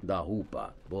yo.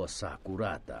 Dahupa, bosa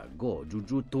kurata, go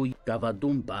jujutui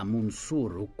kavadumpa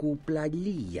munsuru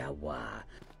kuplaliyawa.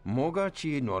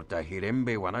 Mogachi norta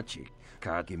hirembe wanachi.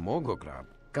 Kaki mogograb.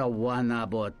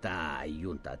 Kawanabota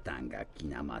yuntatanga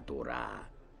kinamatora.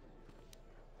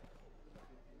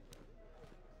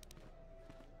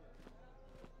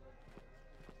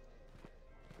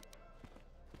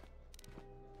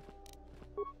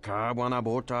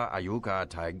 Kawanabota ayuka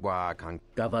taigwa kan.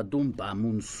 Kavadumpa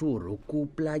munsuru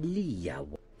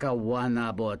kuplaliyawa.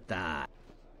 Kawanabota.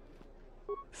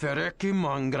 Fereki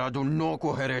mangradu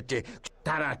noko herete.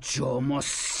 Tarachomo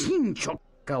sincho.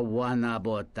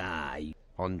 Kawanabota.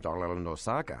 Hontalando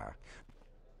saka.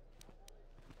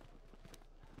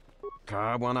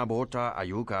 Kawanabota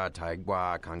ayuka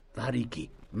taigwa kan. Variki,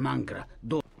 mangra,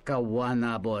 do.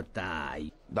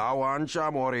 Kawanabota.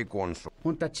 Dawancha mori konso.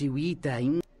 Hontachiwita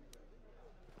in.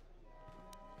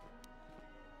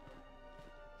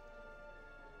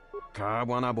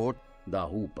 Kawanabot.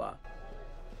 Dahupa.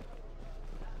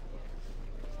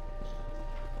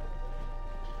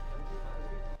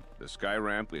 The sky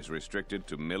ramp is restricted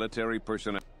to military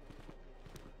personnel.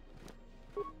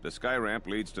 The sky ramp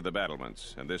leads to the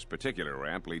battlements, and this particular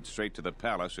ramp leads straight to the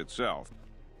palace itself.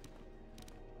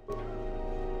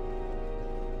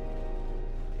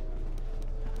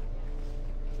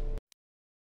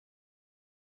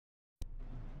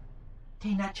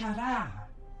 Tinachara,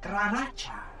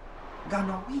 Granacha,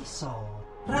 Ganowiso,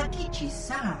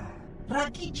 Rakichi-san,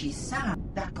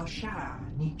 Dakosha,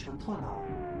 Nichotolo,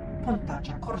 Punta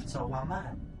Chakorso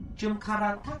Waman,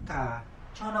 Jumkarataka,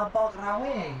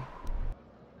 Chonobograwe.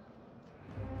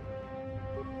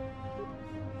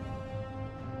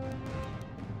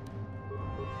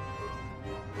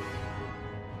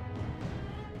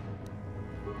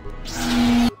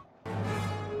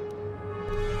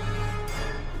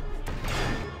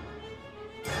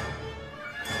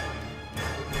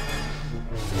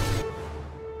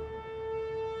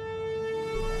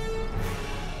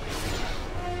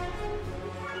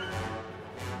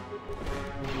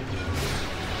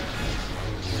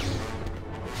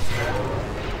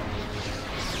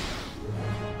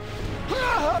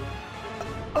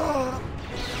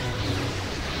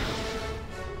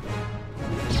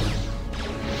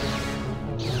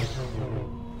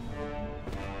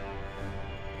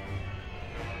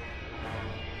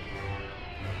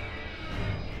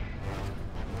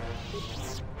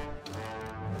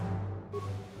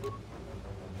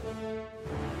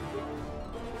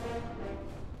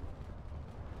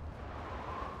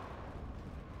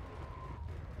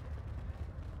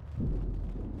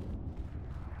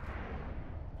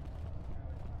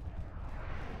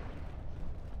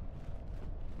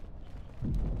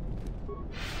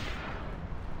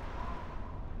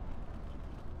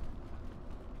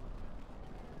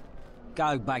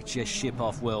 Go back to your ship,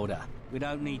 off-worlder. We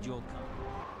don't need your...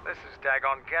 This is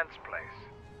Dagon Gent's place.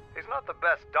 He's not the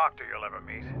best doctor you'll ever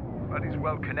meet, but he's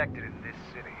well connected in this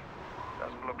city.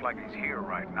 Doesn't look like he's here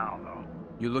right now, though.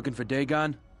 You looking for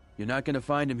Dagon? You're not gonna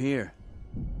find him here.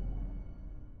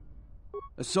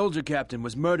 A soldier captain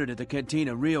was murdered at the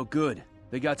cantina real good.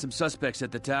 They got some suspects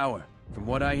at the tower. From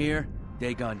what I hear,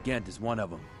 Dagon Gent is one of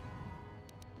them.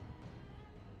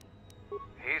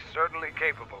 He's certainly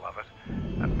capable of it,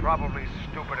 and probably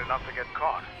stupid enough to get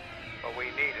caught. But we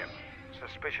need him,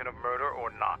 suspicion of murder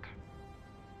or not.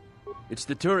 It's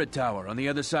the turret tower on the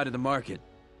other side of the market.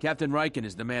 Captain Riken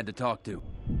is the man to talk to.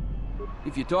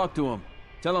 If you talk to him,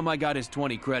 tell him I got his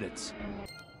 20 credits.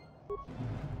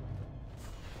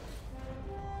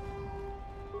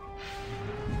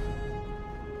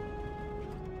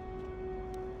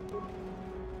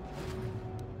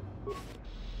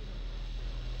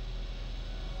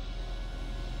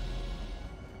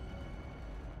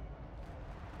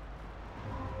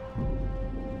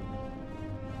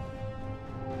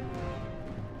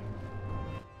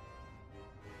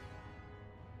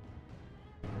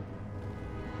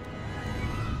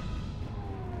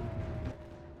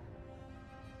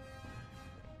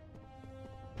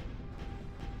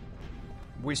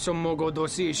 Wisommogo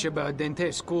dosi sheba dente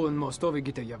skul mostovi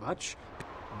gite yavach,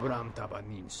 bram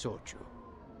tabanin sochu.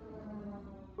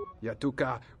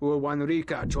 Yatuka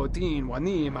Uwanrika Chotin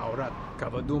Wani Maurat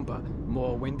Kavadumpa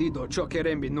Mo Wendido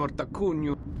Chokerembi Norta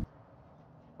Kunyu.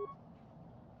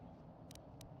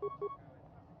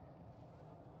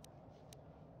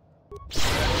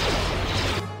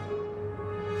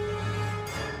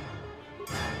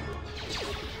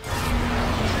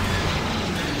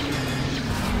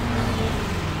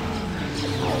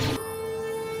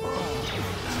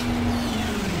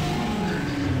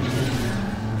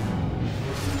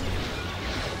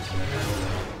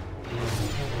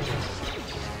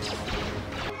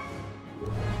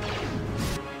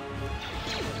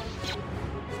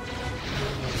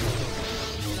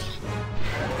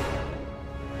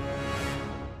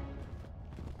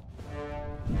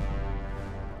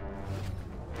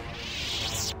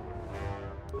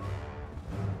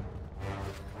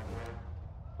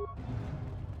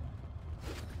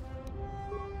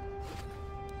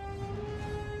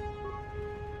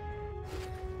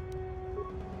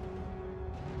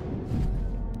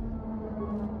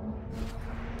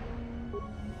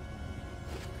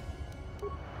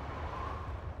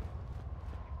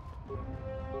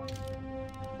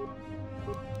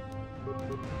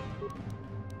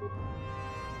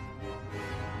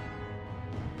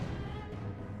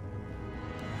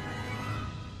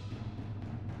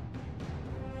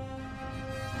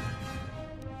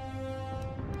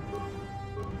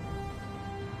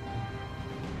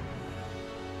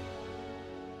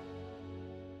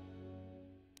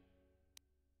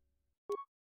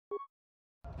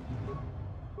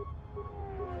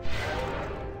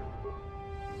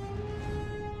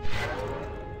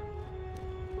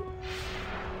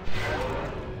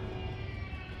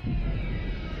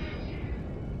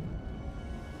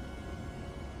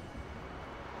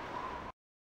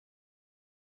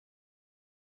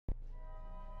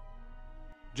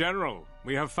 General,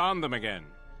 we have found them again.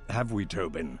 Have we,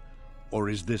 Tobin? Or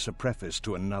is this a preface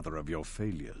to another of your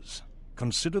failures?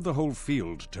 Consider the whole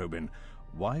field, Tobin.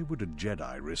 Why would a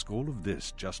Jedi risk all of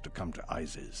this just to come to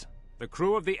Isis? The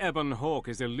crew of the Ebon Hawk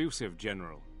is elusive,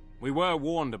 General. We were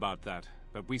warned about that,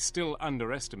 but we still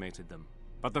underestimated them.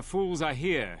 But the fools are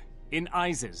here, in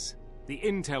Isis. The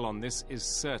intel on this is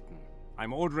certain.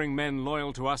 I'm ordering men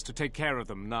loyal to us to take care of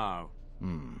them now.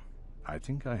 I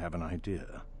think I have an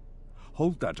idea.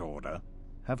 Hold that order.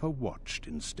 Have her watched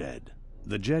instead.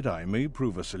 The Jedi may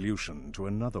prove a solution to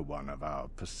another one of our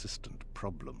persistent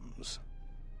problems.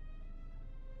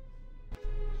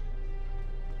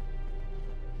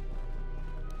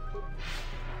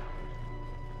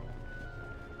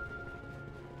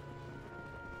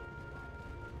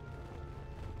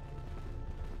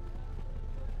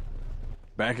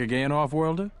 Back again,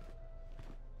 Off-Worlder?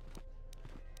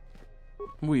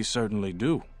 We certainly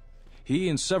do. He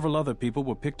and several other people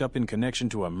were picked up in connection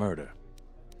to a murder.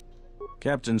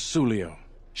 Captain Sulio.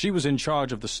 She was in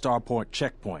charge of the Starport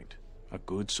checkpoint. A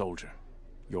good soldier.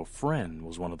 Your friend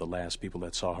was one of the last people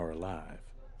that saw her alive.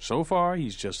 So far,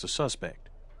 he's just a suspect.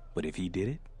 But if he did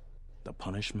it, the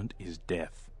punishment is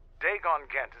death. Dagon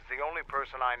Gent is the only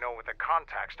person I know with the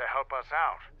contacts to help us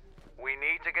out. We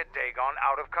need to get Dagon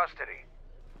out of custody.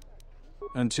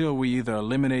 Until we either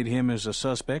eliminate him as a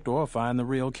suspect or find the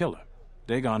real killer.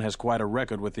 Dagon has quite a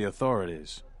record with the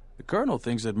authorities. The Colonel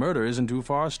thinks that murder isn't too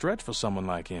far a stretch for someone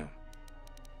like him.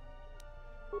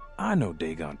 I know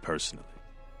Dagon personally.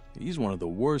 He's one of the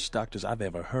worst doctors I've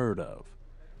ever heard of.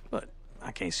 But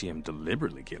I can't see him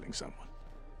deliberately killing someone.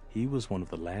 He was one of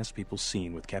the last people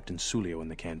seen with Captain Sulio in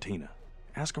the cantina.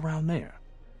 Ask around there.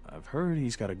 I've heard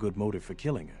he's got a good motive for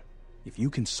killing her. If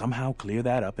you can somehow clear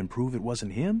that up and prove it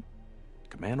wasn't him,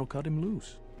 Command will cut him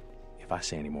loose. If I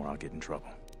say any more, I'll get in trouble.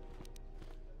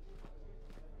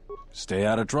 Stay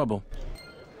out of trouble.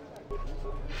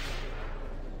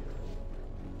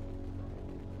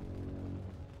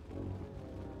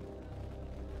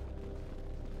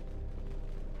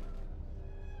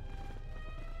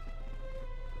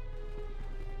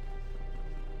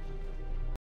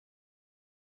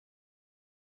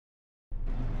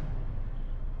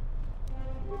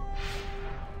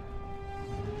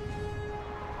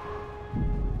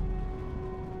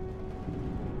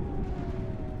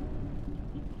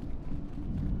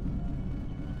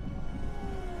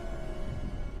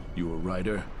 You a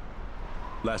writer?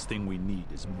 Last thing we need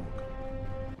is Moog.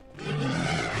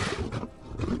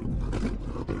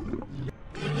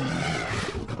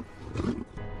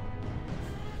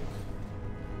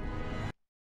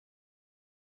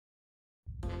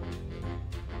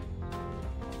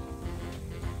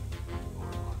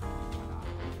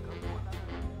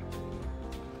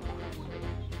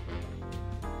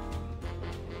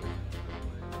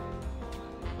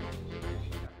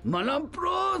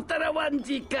 Malampro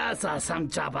tarawantika sa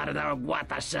samchabarda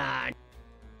watasha.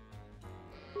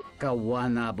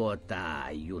 Kawana bota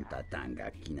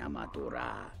yuntatanga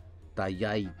kinamatura.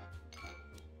 Tayay.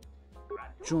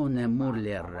 Chone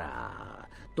murlera.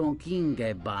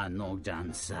 Tonkinge ba no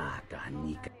jansaka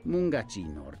nika. Mungachi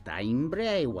norta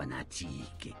imbre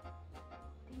wanachike.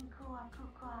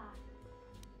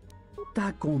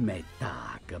 Ta come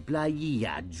tak,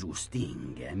 playa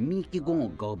justinge, miki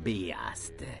gongo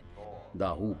beaste.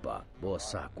 Da hupa,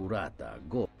 bossa curata,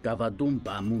 go,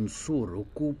 cavadumpa munsuru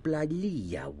cu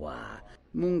plalia wa.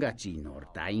 Mungachi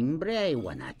norta imbre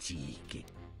wanachike.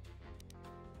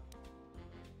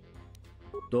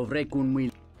 Dovrei kun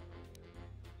mil.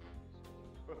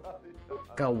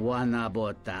 Kawana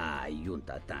bota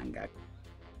yuntatanga.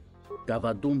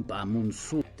 Cavadumpa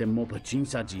munsu te mopa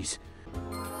chinsajis.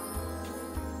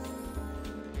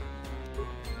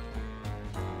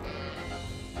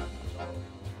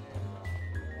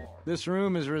 This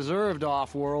room is reserved,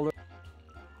 Off-Worlder.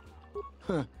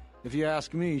 Huh. If you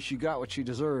ask me, she got what she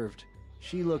deserved.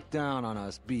 She looked down on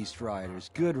us Beast Riders.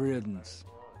 Good riddance.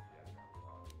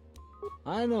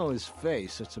 I know his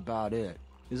face, that's about it.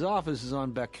 His office is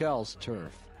on Beckel's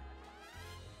turf.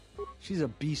 She's a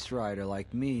Beast Rider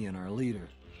like me and our leader.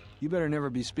 You better never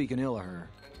be speaking ill of her,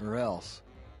 or else.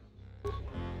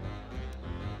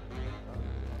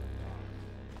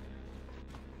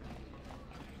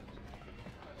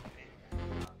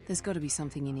 There's got to be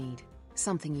something you need.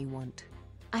 Something you want.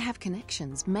 I have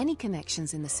connections, many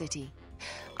connections in the city.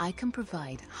 I can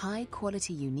provide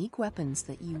high-quality, unique weapons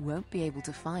that you won't be able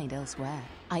to find elsewhere.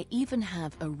 I even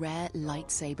have a rare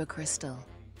lightsaber crystal.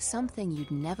 Something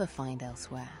you'd never find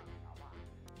elsewhere.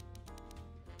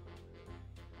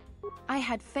 I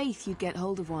had faith you'd get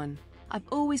hold of one. I've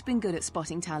always been good at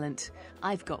spotting talent.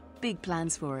 I've got big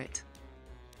plans for it.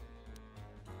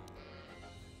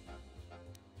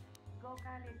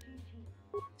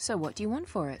 So what do you want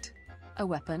for it? A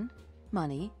weapon,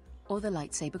 money, or the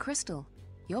lightsaber crystal?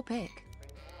 Your pick.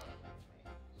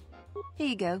 Here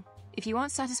you go. If you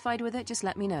aren't satisfied with it, just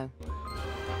let me know.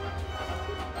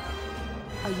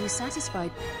 Are you satisfied?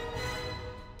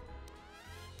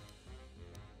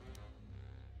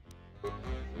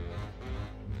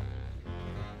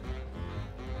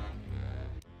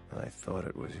 I thought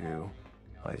it was you.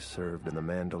 I served in the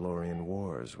Mandalorian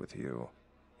Wars with you.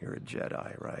 You're a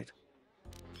Jedi, right?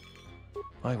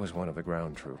 I was one of the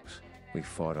ground troops. We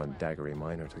fought on Daggery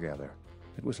Minor together.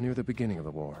 It was near the beginning of the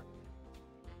war.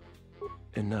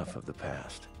 Enough of the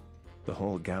past. The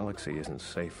whole galaxy isn't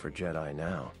safe for Jedi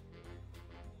now.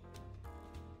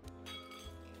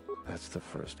 That's the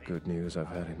first good news I've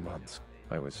had in months.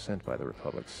 I was sent by the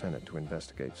Republic Senate to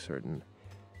investigate certain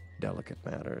delicate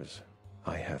matters.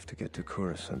 I have to get to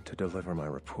Coruscant to deliver my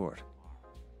report.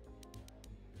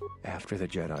 After the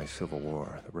Jedi Civil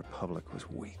War, the Republic was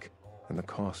weak, and the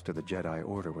cost to the Jedi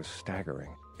Order was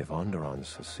staggering. If Onderon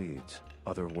secedes,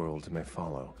 other worlds may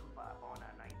follow.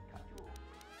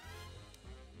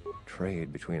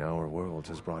 Trade between our worlds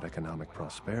has brought economic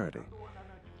prosperity,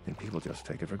 and people just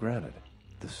take it for granted.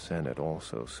 The Senate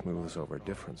also smooths over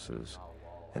differences,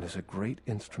 and is a great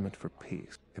instrument for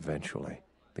peace. Eventually,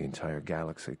 the entire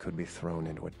galaxy could be thrown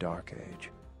into a dark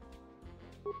age.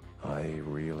 I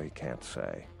really can't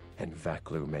say. And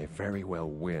Vaklu may very well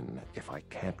win if I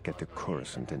can't get to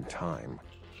Coruscant in time.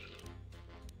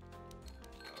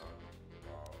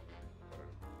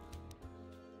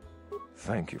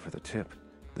 Thank you for the tip.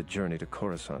 The journey to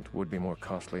Coruscant would be more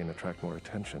costly and attract more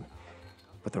attention.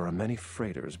 But there are many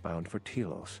freighters bound for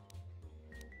Telos.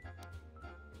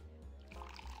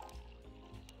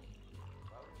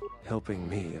 Helping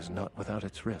me is not without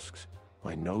its risks.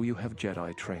 I know you have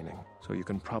Jedi training, so you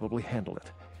can probably handle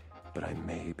it. But I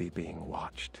may be being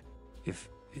watched. If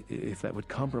that would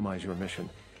compromise your mission,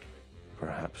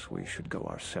 perhaps we should go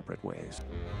our separate ways.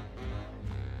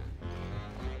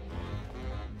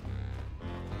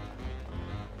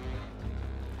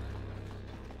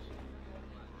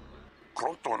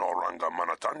 KotOR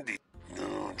manatandi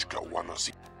nunchka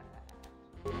wanasi.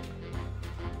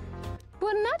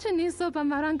 Pornacha niso pa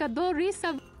maranga do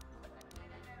risa.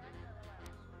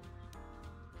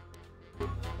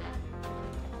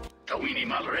 Tawini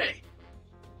Malre.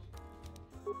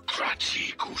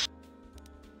 Kratsikus.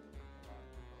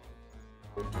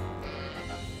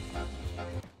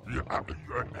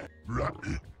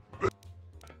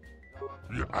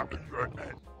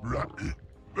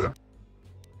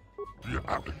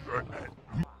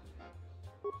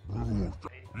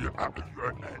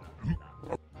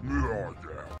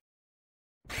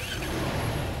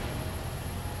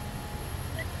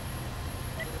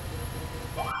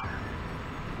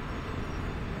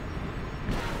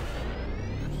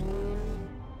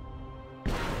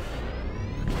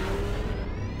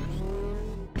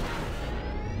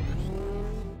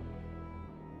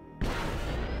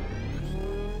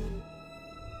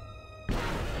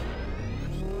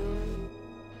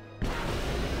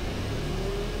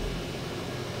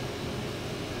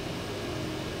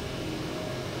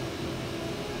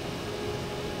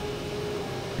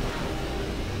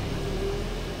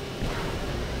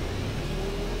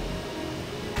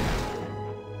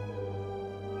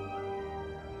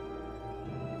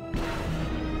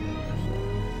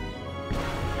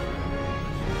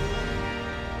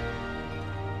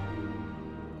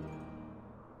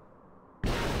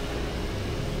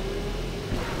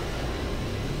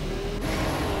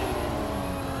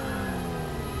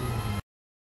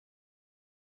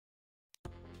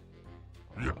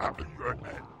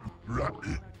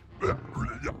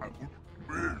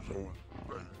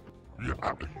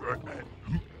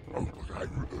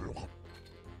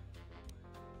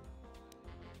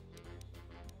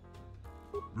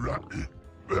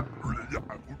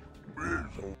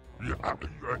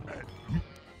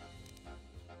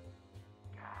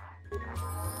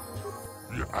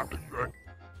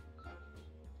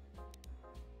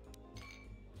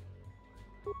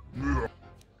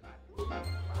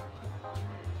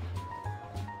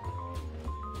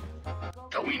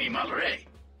 Kawini Malare.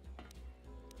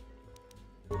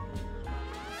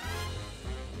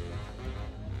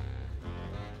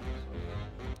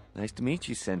 Nice to meet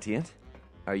you, Sentient.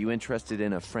 Are you interested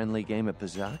in a friendly game of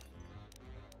Pazak?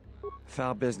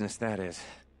 Foul business, that is.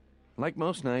 Like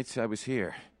most nights, I was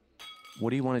here.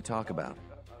 What do you want to talk about?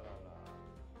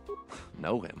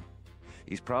 Know him?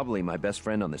 He's probably my best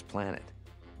friend on this planet.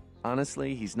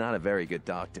 Honestly, he's not a very good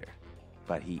doctor,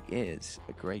 but he is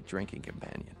a great drinking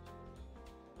companion.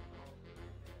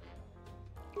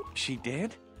 She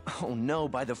did? Oh no,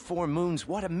 by the four moons,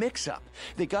 what a mix-up!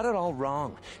 They got it all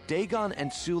wrong. Dagon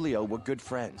and Sulio were good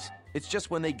friends. It's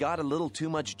just when they got a little too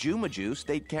much Juma juice,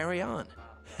 they'd carry on.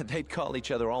 They'd call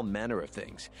each other all manner of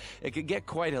things. It could get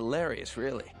quite hilarious,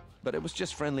 really. But it was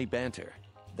just friendly banter.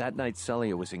 That night,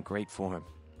 Sulio was in great form.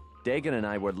 Dagon and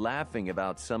I were laughing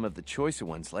about some of the choicer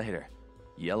ones later.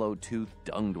 Yellow-toothed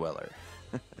dung dweller.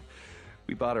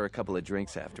 We bought her a couple of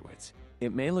drinks afterwards.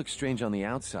 It may look strange on the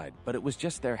outside, but it was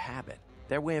just their habit.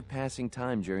 Their way of passing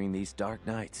time during these dark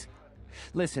nights.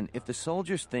 Listen, if the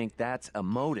soldiers think that's a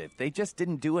motive, they just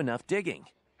didn't do enough digging.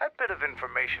 That bit of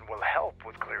information will help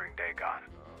with clearing Dagon,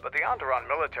 but the Onderon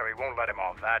military won't let him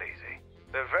off that easy.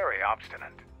 They're very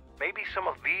obstinate. Maybe some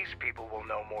of these people will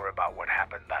know more about what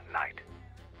happened that night.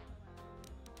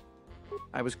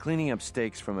 I was cleaning up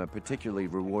stakes from a particularly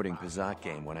rewarding Pazak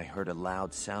game when I heard a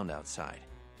loud sound outside.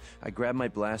 I grabbed my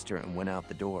blaster and went out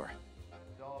the door.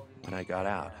 When I got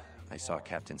out, I saw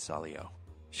Captain Salio.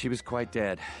 She was quite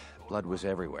dead. Blood was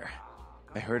everywhere.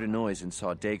 I heard a noise and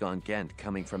saw Dagon Gent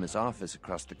coming from his office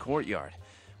across the courtyard.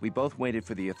 We both waited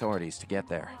for the authorities to get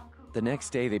there. The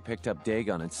next day, they picked up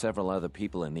Dagon and several other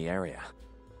people in the area.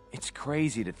 It's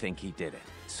crazy to think he did it.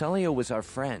 Salio was our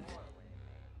friend.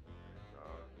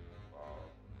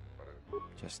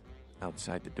 Just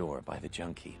outside the door by the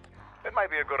junk heap. It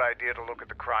might be a good idea to look at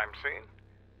the crime scene.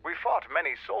 We fought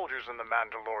many soldiers in the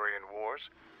Mandalorian Wars.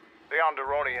 The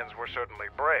Onderonians were certainly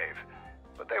brave,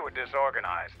 but they were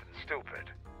disorganized and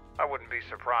stupid. I wouldn't be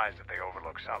surprised if they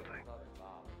overlooked something.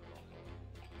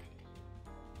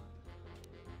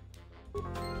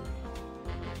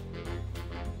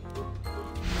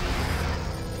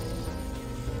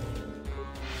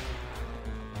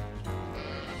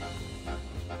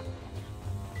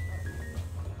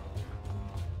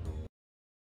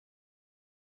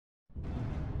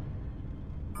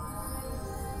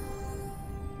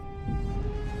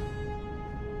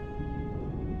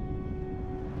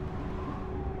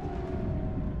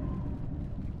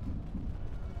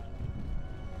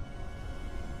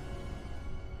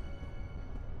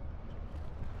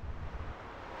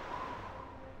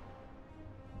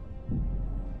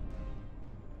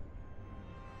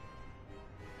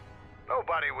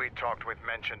 Nobody we talked with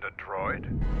mentioned a droid.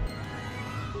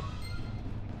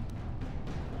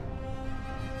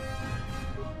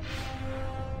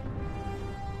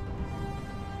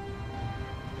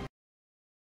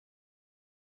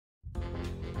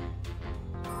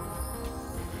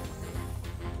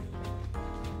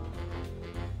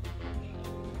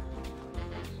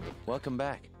 Welcome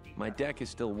back. My deck is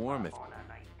still warm if...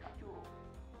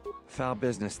 Foul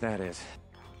business, that is.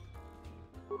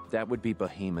 That would be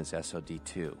Bohema's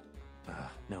SOD-2.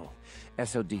 No,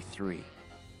 SOD-3.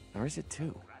 Or is it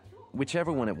 2?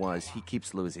 Whichever one it was, he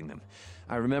keeps losing them.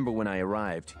 I remember when I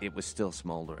arrived, it was still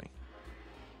smoldering.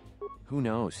 Who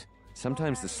knows?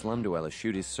 Sometimes the slum dwellers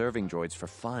shoot his serving droids for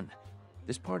fun.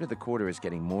 This part of the quarter is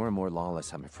getting more and more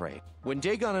lawless, I'm afraid. When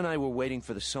Dagon and I were waiting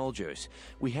for the soldiers,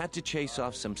 we had to chase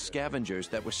off some scavengers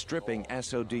that were stripping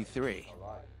SOD-3.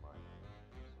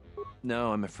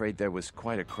 No, I'm afraid there was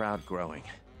quite a crowd growing.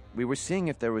 We were seeing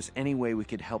if there was any way we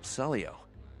could help Sulio.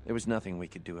 There was nothing we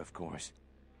could do, of course.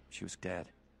 She was dead.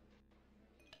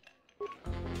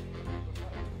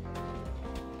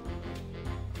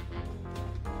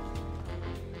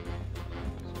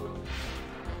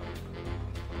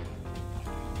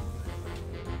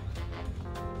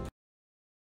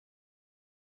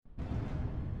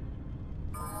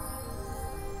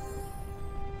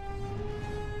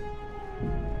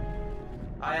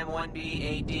 I am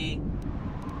 1B AD.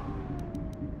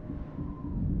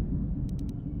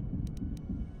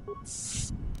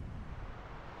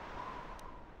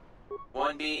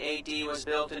 K1B8D was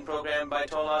built and programmed by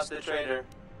Tolos the Trader.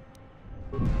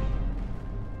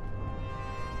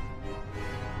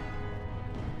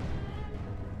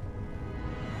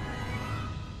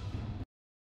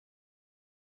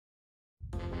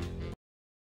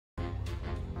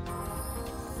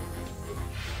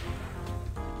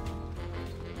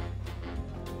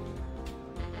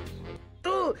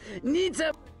 Tu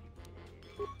Nitsa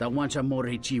Tawancha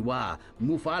Morichiwa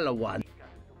Mufalawan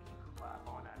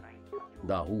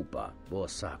Da Hupa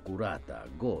Bosa Kurata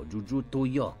Go Jujuto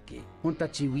Yoki Hunta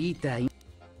Chiwita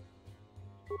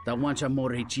Tawancha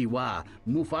Morichiwa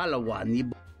Mufalawan ni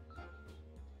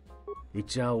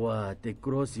Ichawa te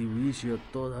crossi wisho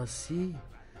toda si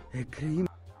e crime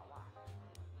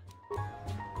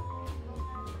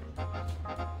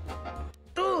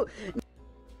Tu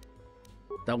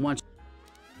Tawancha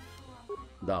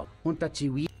Da Hunta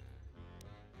Chiwi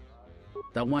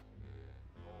Tawancha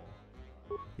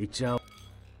Ichawa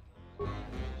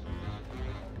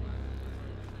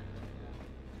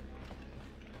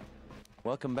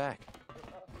Welcome back.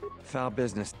 Foul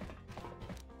business.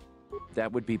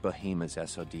 That would be Bohema's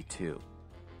SOD-2.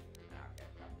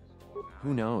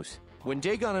 Who knows? When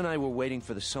Dagon and I were waiting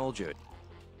for the soldier...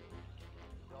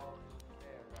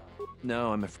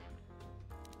 No, I'm afraid...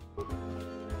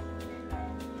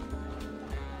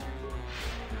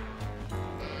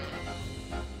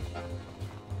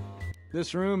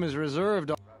 This room is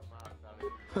reserved.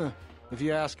 If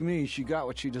you ask me, she got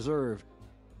what she deserved.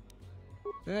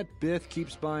 That Bith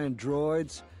keeps buying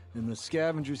droids, and the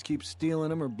scavengers keep stealing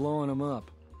them or blowing them up.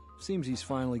 Seems he's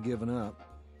finally given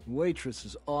up. The waitress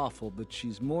is awful, but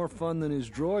she's more fun than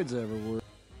his droids ever were.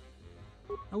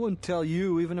 I wouldn't tell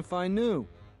you even if I knew.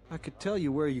 I could tell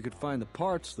you where you could find the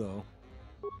parts, though.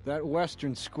 That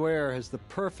western square has the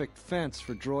perfect fence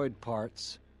for droid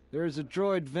parts. There is a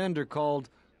droid vendor called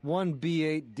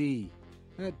 1B8D.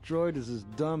 That droid is as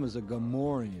dumb as a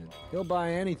Gamorrean. He'll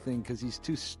buy anything because he's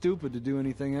too stupid to do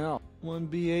anything else.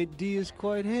 1B8D is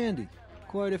quite handy.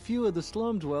 Quite a few of the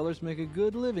slum dwellers make a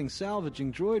good living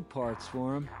salvaging droid parts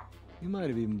for him. You might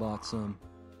have even bought some.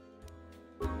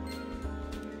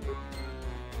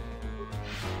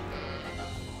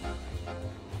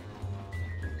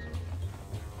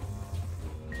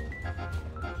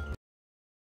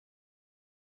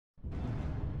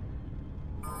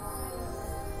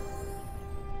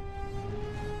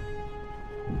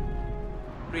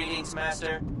 Greetings,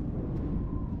 Master.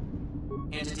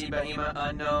 Entity Bohema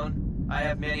unknown. I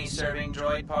have many serving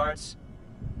droid parts.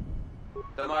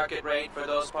 The market rate for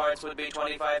those parts would be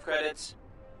 25 credits.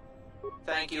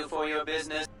 Thank you for your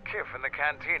business. Kif in the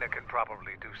cantina can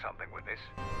probably do something with this.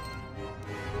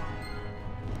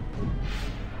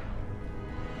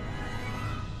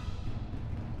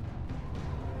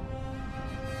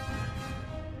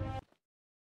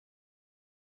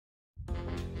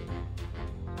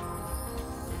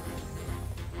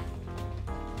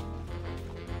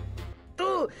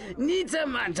 Tu Nitsa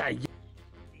Manja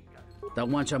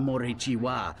Tawancha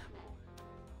Morichiwa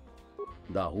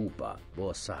Da Hupa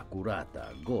Bosa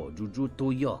Kurata Go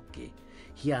Jujuto Yoki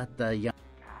Hiata Ya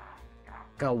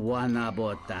Kawana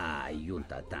Bota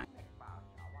Yuntatan.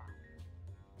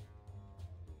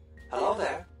 Hello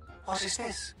there. What is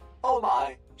this? Oh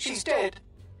my, she's dead.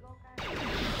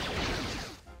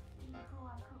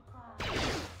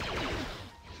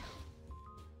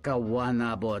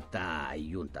 Kawana Bota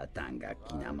Yuntatanga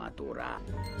Kinamatura.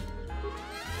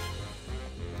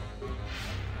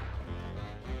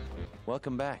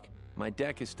 Welcome back. My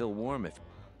deck is still warm if...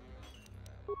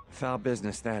 Foul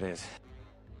business, that is.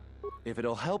 If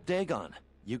it'll help Dagon,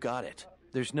 you got it.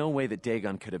 There's no way that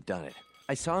Dagon could have done it.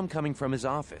 I saw him coming from his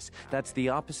office. That's the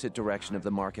opposite direction of the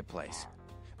marketplace.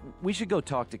 We should go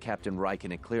talk to Captain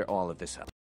Riken and clear all of this up.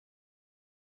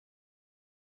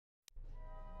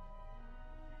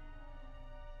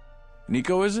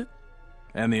 Nico, is it?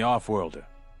 And the off-worlder.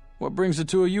 What brings the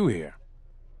two of you here?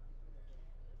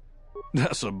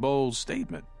 That's a bold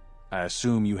statement. I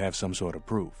assume you have some sort of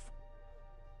proof.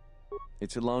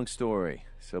 It's a long story,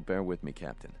 so bear with me,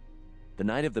 Captain. The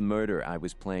night of the murder, I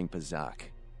was playing Pazak.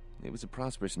 It was a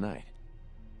prosperous night.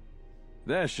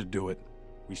 That should do it.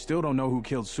 We still don't know who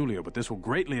killed Sulio, but this will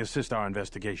greatly assist our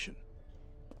investigation.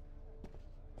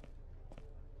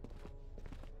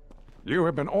 You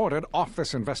have been ordered off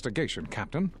this investigation,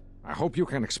 Captain. I hope you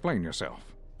can explain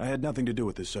yourself. I had nothing to do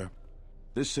with this, sir.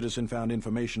 This citizen found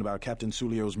information about Captain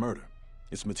Sulio's murder.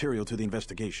 It's material to the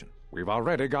investigation. We've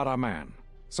already got our man.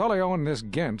 Sulio and this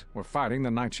Gent were fighting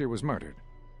the night she was murdered.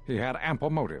 He had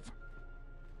ample motive.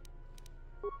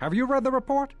 Have you read the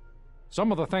report?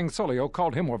 Some of the things Sulio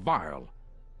called him were vile.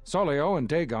 Sulio and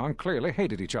Dagon clearly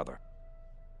hated each other.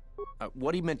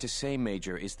 What he meant to say,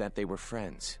 Major, is that they were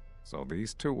friends. So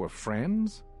these two were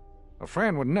friends? A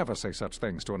friend would never say such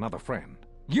things to another friend.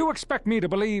 You expect me to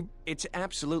believe... It's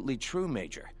absolutely true,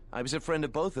 Major. I was a friend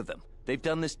of both of them. They've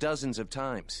done this dozens of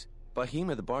times.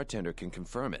 Bahima, the bartender, can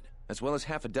confirm it, as well as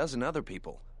half a dozen other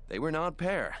people. They were an odd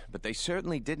pair, but they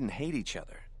certainly didn't hate each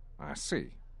other. I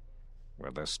see.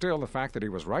 Well, there's still the fact that he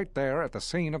was right there at the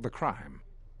scene of the crime.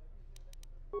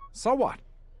 So what?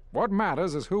 What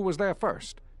matters is who was there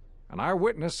first. An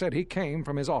eyewitness said he came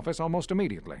from his office almost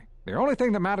immediately. The only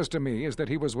thing that matters to me is that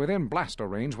he was within blaster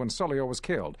range when Sulio was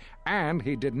killed, and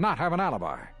he did not have an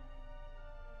alibi.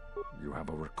 You have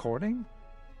a recording?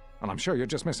 And I'm sure you're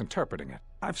just misinterpreting it.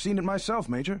 I've seen it myself,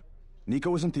 Major.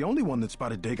 Nico isn't the only one that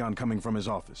spotted Dagon coming from his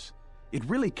office. It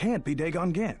really can't be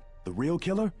Dagon Gent. The real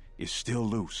killer is still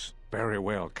loose. Very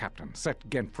well, Captain. Set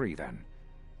Gent free, then.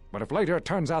 But if later it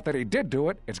turns out that he did do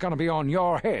it, it's going to be on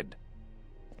your head.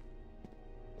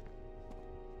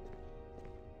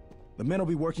 The men will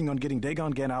be working on getting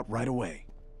Dagon Gent out right away.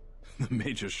 The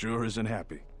Major sure isn't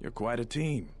happy. You're quite a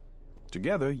team.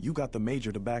 Together, you got the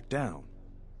Major to back down.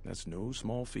 That's no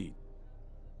small feat.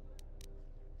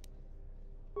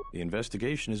 The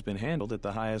investigation has been handled at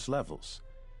the highest levels.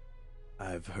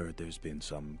 I've heard there's been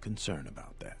some concern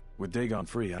about that. With Dagon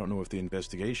free, I don't know if the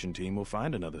investigation team will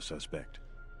find another suspect.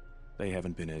 They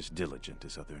haven't been as diligent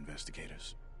as other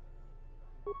investigators.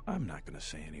 I'm not gonna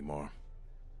say any more.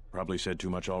 Probably said too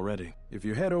much already. If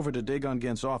you head over to Dagon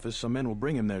Gent's office, some men will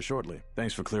bring him there shortly.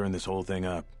 Thanks for clearing this whole thing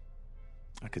up.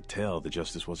 I could tell the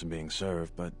justice wasn't being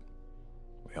served, but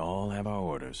we all have our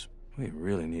orders. We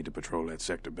really need to patrol that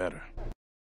sector better.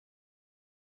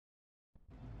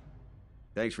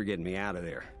 Thanks for getting me out of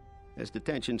there. As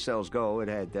detention cells go, it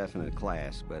had definite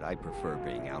class, but I prefer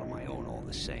being out on my own all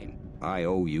the same. I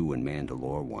owe you and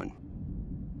Mandalore one.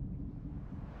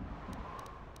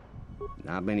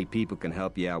 Not many people can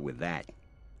help you out with that.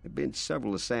 There have been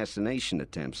several assassination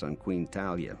attempts on Queen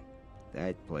Talia.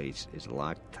 That place is a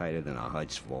lot tighter than a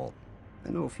Hut's vault.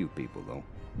 I know a few people, though.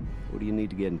 Who do you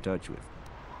need to get in touch with?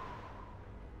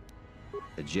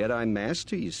 A Jedi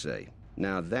Master, you say?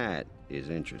 Now that is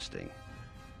interesting.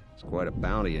 It's quite a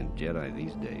bounty in Jedi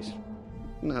these days.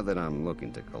 Not that I'm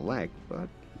looking to collect, but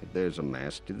if there's a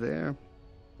master there,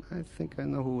 I think I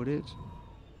know who it is.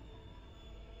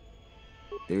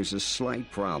 There's a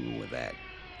slight problem with that.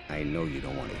 I know you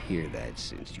don't want to hear that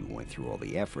since you went through all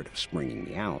the effort of springing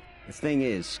me out. The thing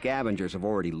is, scavengers have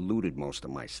already looted most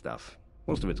of my stuff.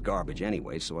 Most of it's garbage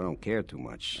anyway, so I don't care too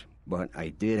much. But I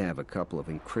did have a couple of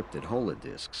encrypted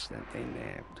holodisks that they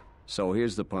nabbed. So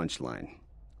here's the punchline.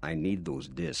 I need those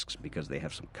disks because they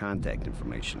have some contact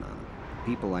information on them.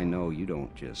 People I know you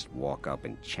don't just walk up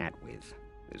and chat with.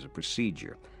 There's a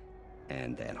procedure,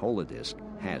 and that holodisk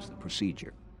has the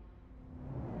procedure.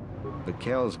 The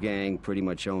Kells gang pretty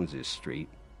much owns this street.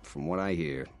 From what I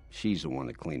hear, she's the one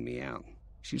that cleaned me out.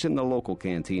 She's in the local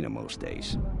cantina most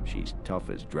days. She's tough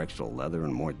as Drexel leather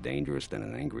and more dangerous than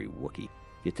an angry Wookiee.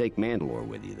 If you take Mandalore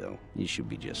with you, though, you should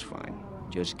be just fine.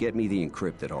 Just get me the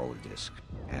encrypted holodisk.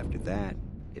 After that,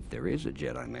 if there is a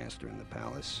Jedi Master in the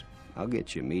palace, I'll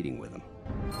get you a meeting with him.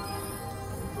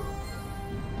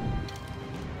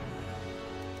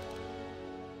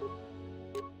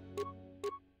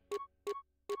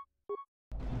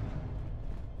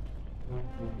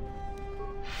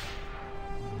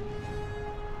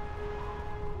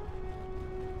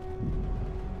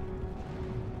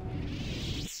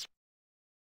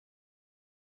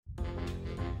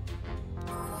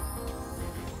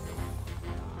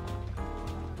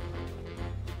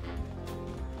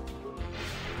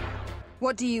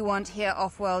 What do you want here,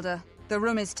 Offworlder? The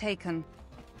room is taken.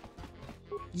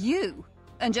 You?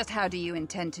 And just how do you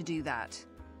intend to do that?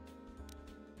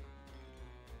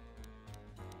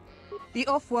 The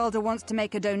Offworlder wants to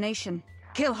make a donation.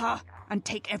 Kill her and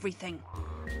take everything.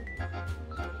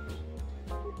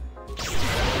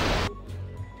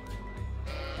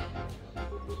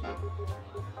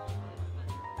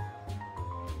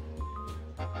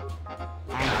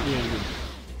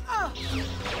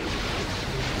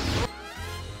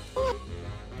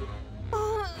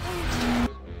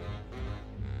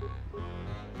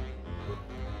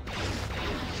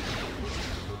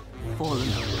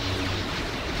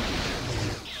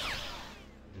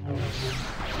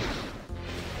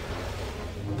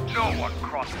 No one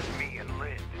crosses me and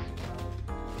lives.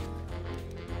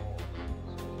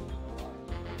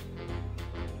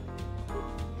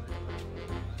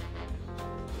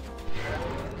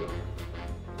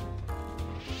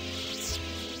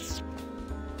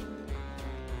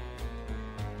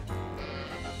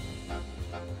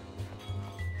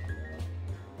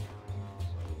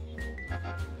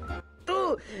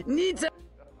 needs a...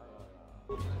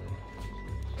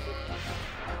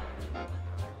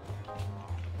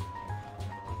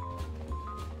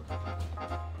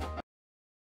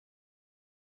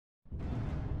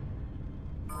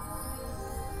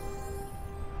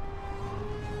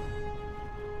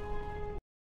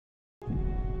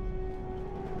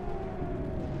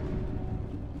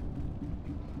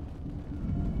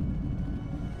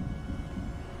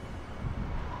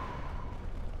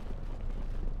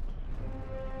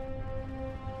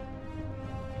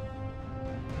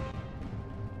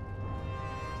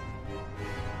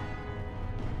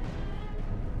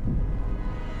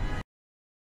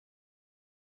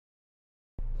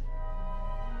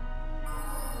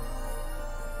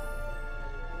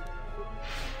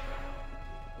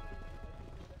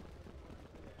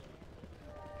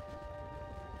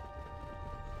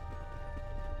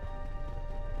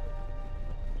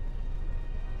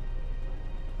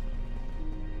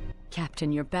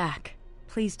 Captain, you're back.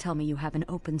 Please tell me you have an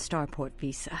open starport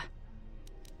visa.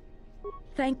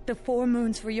 Thank the Four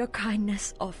Moons for your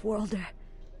kindness, Off-Worlder.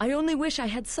 I only wish I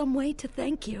had some way to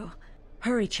thank you.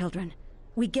 Hurry, children.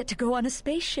 We get to go on a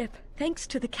spaceship, thanks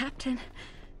to the captain.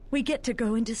 We get to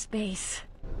go into space.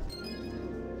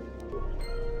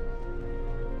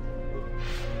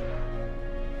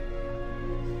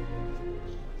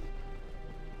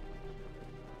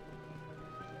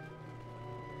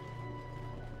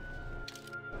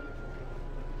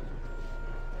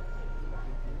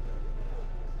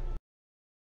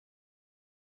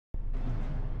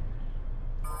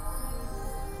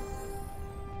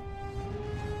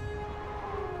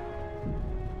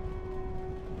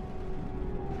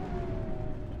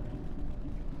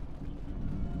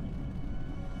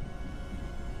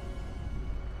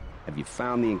 Have you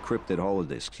found the encrypted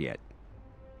holodisks yet?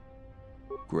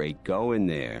 Great going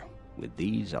there. With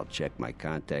these, I'll check my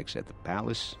contacts at the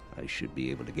palace. I should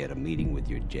be able to get a meeting with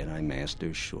your Jedi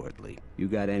Master shortly. You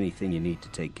got anything you need to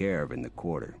take care of in the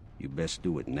quarter, you best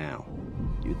do it now.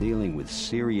 You're dealing with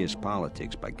serious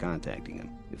politics by contacting him.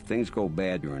 If things go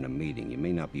bad during a meeting, you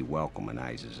may not be welcome in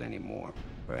ISIS anymore.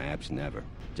 Perhaps never.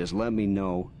 Just let me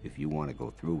know if you want to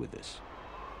go through with this.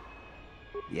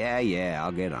 Yeah,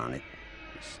 I'll get on it.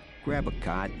 Just grab a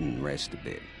cot and rest a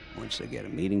bit. Once I get a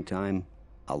meeting time,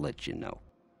 I'll let you know.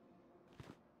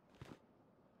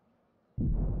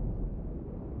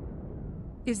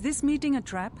 Is this meeting a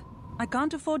trap? I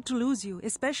can't afford to lose you,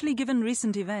 especially given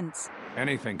recent events.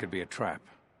 Anything could be a trap.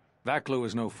 Vaklu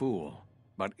is no fool.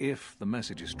 But if the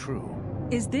message is true...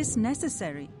 Is this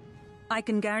necessary? I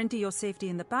can guarantee your safety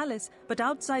in the palace, but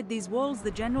outside these walls the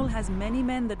General has many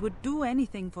men that would do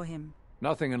anything for him.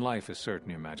 Nothing in life is certain,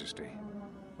 Your Majesty.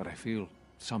 But I feel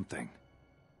something.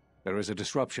 There is a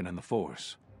disruption in the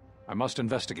Force. I must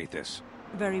investigate this.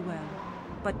 Very well.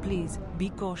 But please, be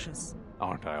cautious.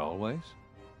 Aren't I always?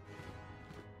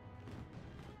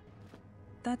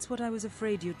 That's what I was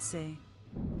afraid you'd say.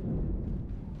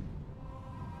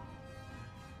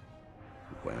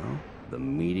 Well, the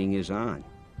meeting is on.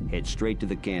 Head straight to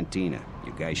the cantina.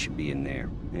 You guys should be in there.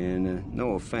 And,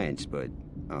 no offense, but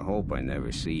I hope I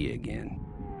never see you again.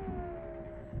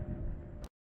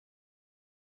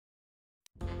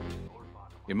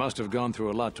 You must have gone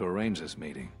through a lot to arrange this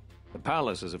meeting. The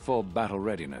palace is at full battle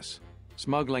readiness.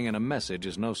 Smuggling in a message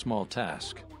is no small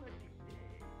task.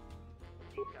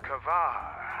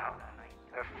 KotOR,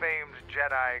 the famed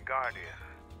Jedi Guardian.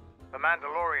 The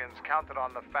Mandalorians counted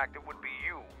on the fact it would be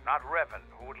you, not Revan,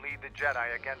 who would lead the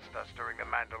Jedi against us during the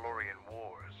Mandalorian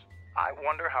Wars. I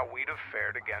wonder how we'd have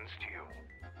fared against you.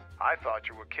 I thought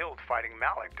you were killed fighting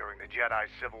Malak during the Jedi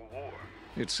Civil War.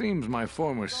 It seems my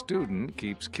former student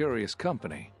keeps curious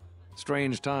company.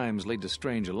 Strange times lead to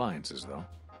strange alliances, though.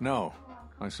 No,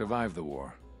 I survived the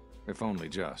war. If only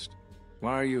just.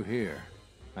 Why are you here?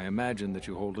 I imagine that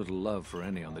you hold little love for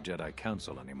any on the Jedi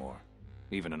Council anymore.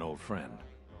 Even an old friend.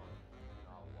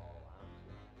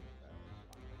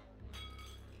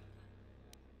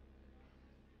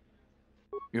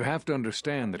 You have to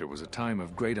understand that it was a time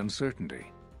of great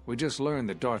uncertainty. We just learned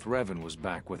that Darth Revan was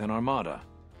back with an armada.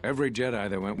 Every Jedi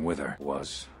that went with her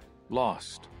was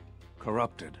lost,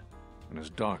 corrupted, and as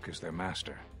dark as their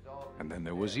master. And then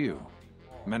there was you.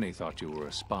 Many thought you were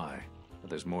a spy, but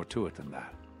there's more to it than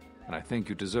that. And I think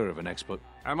you deserve an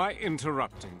Am I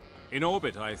interrupting? In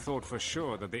orbit, I thought for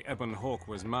sure that the Ebon Hawk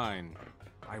was mine.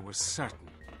 I was certain,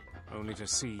 only to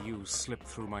see you slip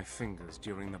through my fingers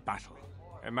during the battle.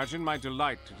 Imagine my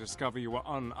delight to discover you were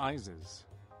on Isis.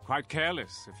 Quite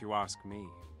careless, if you ask me.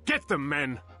 Get them,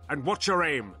 men! And watch your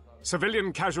aim!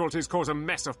 Civilian casualties cause a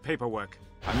mess of paperwork.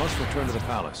 I must return to the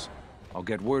palace. I'll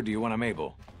get word to you when I'm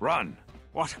able. Run!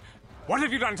 What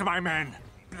have you done to my men?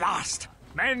 Blast!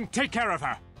 Men, take care of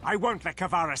her! I won't let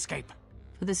KotOR escape!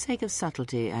 For the sake of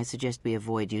subtlety, I suggest we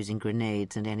avoid using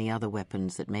grenades and any other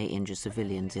weapons that may injure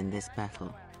civilians in this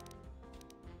battle.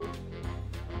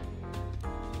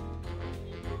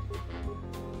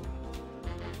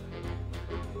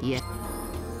 Yes.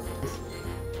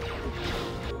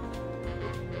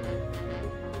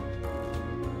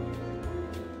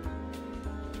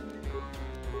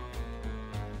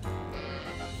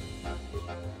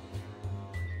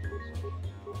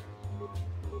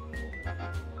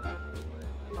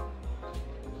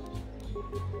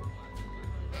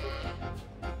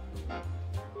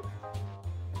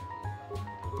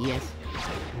 Yes.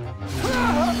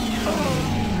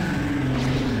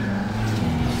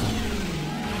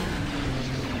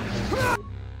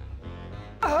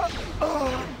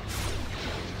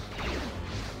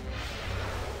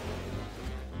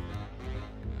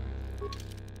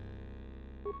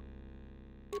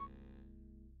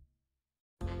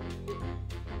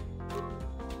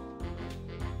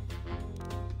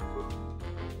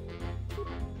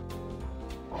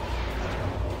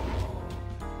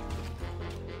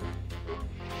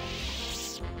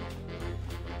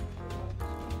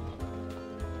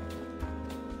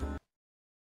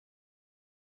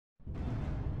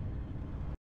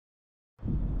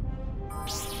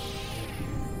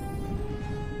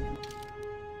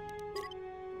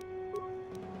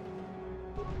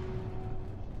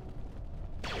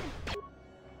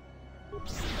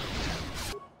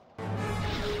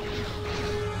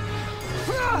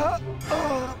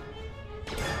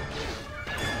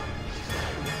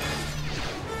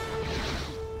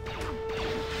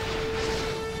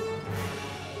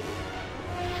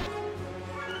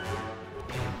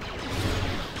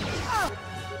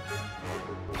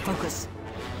 Focus.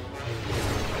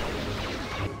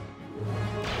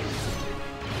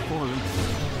 Forward.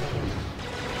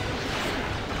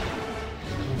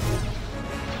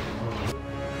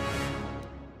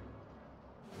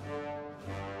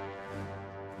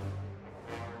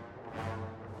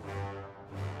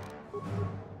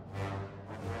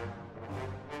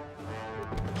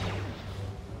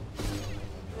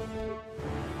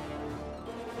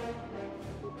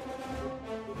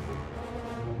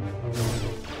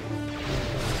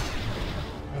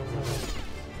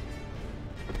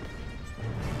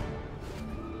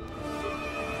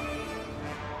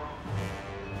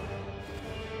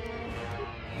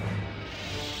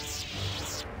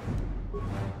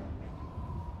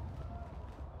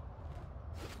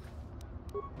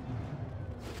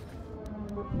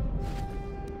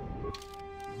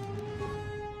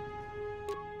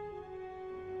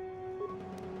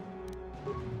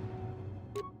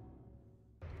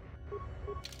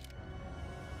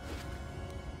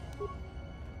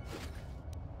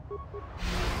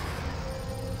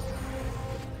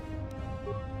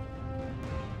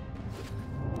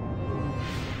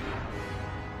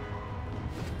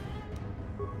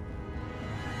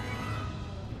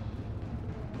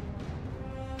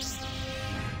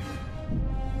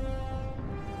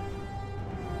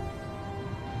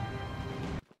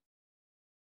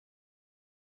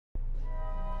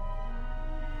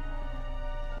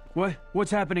 What's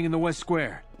happening in the West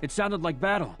Square? It sounded like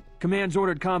battle. Command's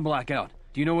ordered comm blackout.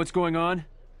 Do you know what's going on?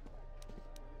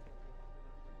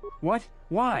 What?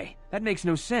 Why? That makes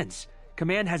no sense.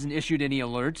 Command hasn't issued any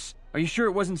alerts. Are you sure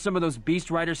it wasn't some of those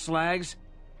Beast Rider slags?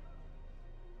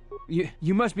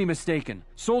 You must be mistaken.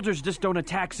 Soldiers just don't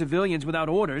attack civilians without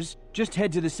orders. Just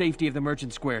head to the safety of the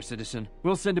Merchant Square, citizen.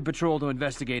 We'll send a patrol to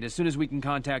investigate as soon as we can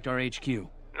contact our HQ.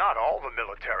 Not all the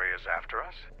military is after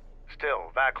us.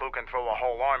 Still, Vaklu can throw a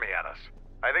whole army at us.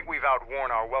 I think we've outworn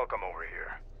our welcome over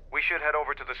here. We should head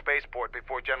over to the spaceport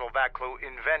before General Vaklu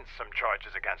invents some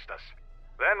charges against us.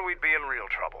 Then we'd be in real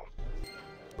trouble.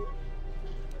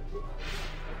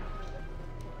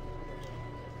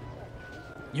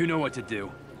 You know what to do.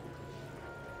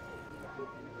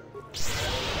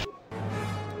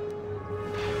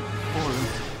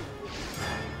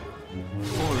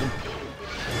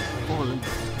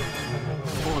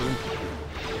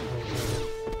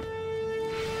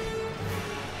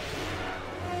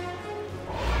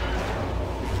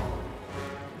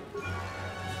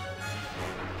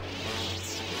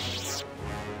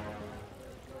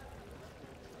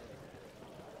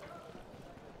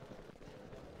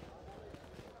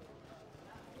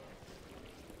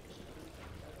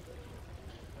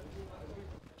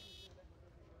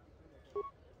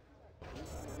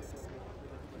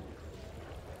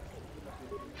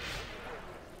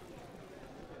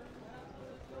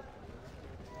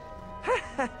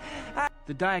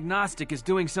 The diagnostic is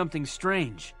doing something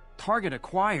strange. Target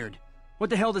acquired. What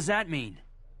the hell does that mean?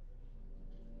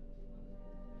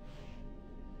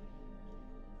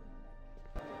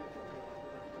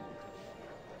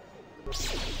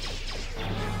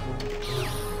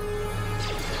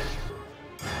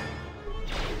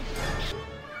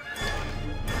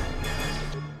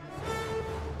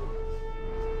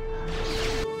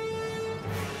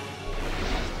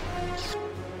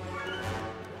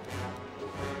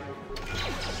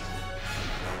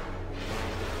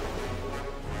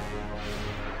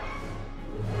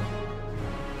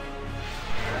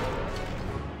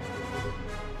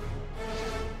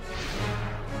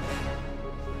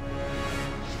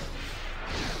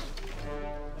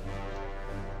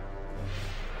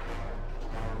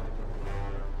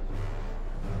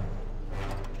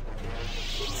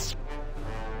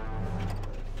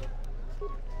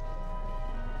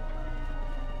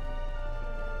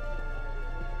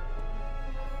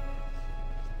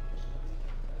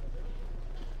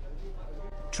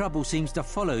 trouble seems to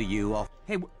follow you off.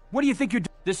 Hey, what do you think you're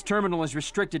doing? This terminal is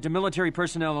restricted to military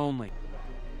personnel only.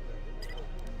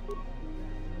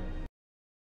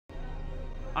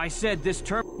 I said this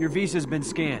Your visa's been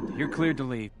scanned. You're cleared to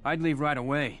leave. I'd leave right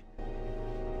away.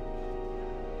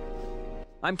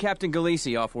 I'm Captain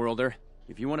Galisi, Offworlder.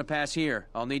 If you want to pass here,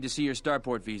 I'll need to see your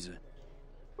starport visa.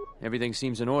 Everything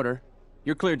seems in order.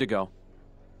 You're cleared to go.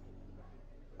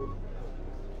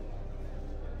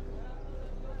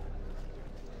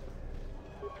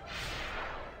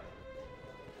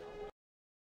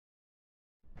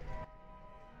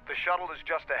 The shuttle is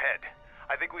just ahead.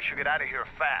 I think we should get out of here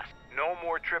fast. No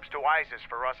more trips to ISIS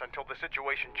for us until the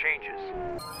situation changes.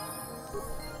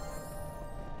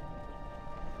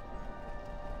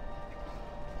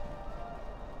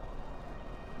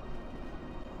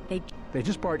 They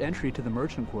just barred entry to the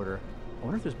merchant quarter. I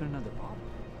wonder if there's been another bomb.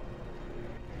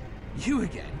 You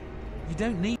again? You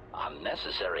don't need...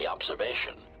 Unnecessary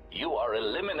observation. You are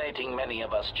eliminating many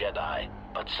of us Jedi,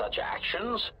 but such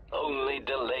actions only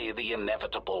delay the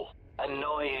inevitable.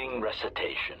 Annoying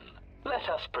recitation. Let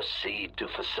us proceed to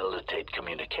facilitate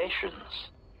communications.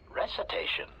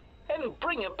 Recitation. And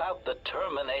bring about the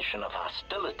termination of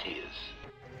hostilities.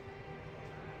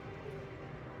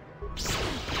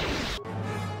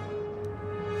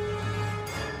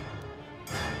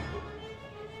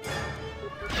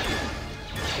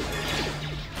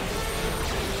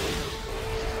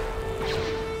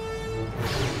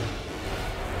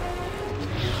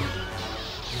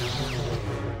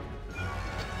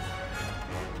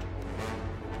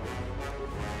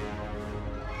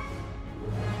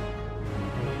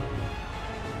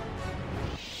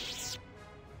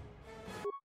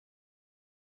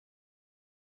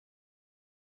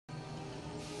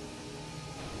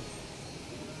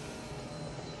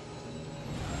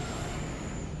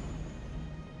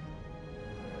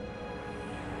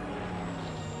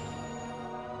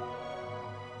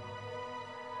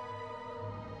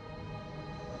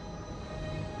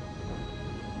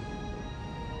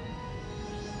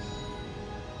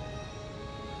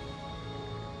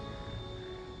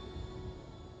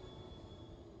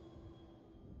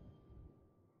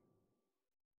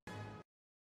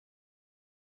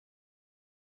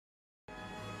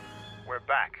 We're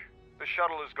back. The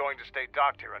shuttle is going to stay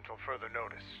docked here until further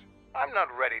notice. I'm not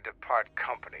ready to part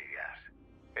company yet.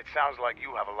 It sounds like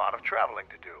you have a lot of traveling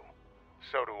to do.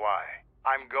 So do I.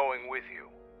 I'm going with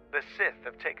you. The Sith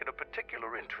have taken a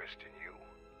particular interest in you,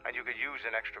 and you could use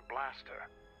an extra blaster.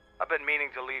 I've been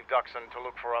meaning to leave Duxon to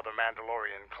look for other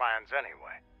Mandalorian clans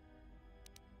anyway.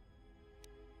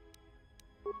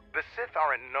 The Sith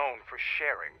aren't known for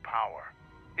sharing power.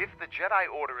 If the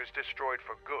Jedi Order is destroyed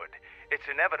for good, it's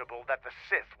inevitable that the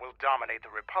Sith will dominate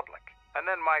the Republic, and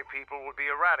then my people will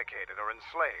be eradicated or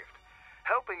enslaved.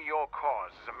 Helping your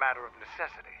cause is a matter of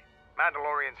necessity.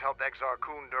 Mandalorians helped Exar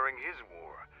Kun during his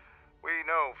war. We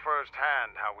know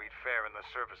firsthand how we'd fare in the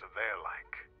service of their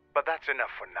like. But that's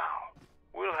enough for now.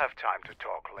 We'll have time to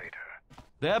talk later.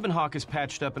 The Ebon Hawk is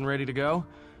patched up and ready to go.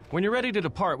 When you're ready to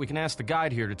depart, we can ask the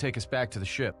guide here to take us back to the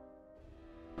ship.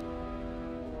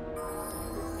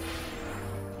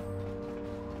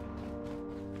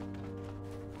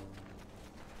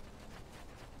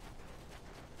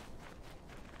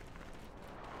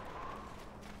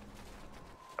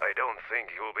 I don't think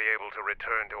you'll be able to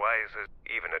return to ISIS.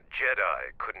 Even a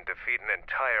Jedi couldn't defeat an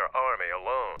entire army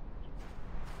alone.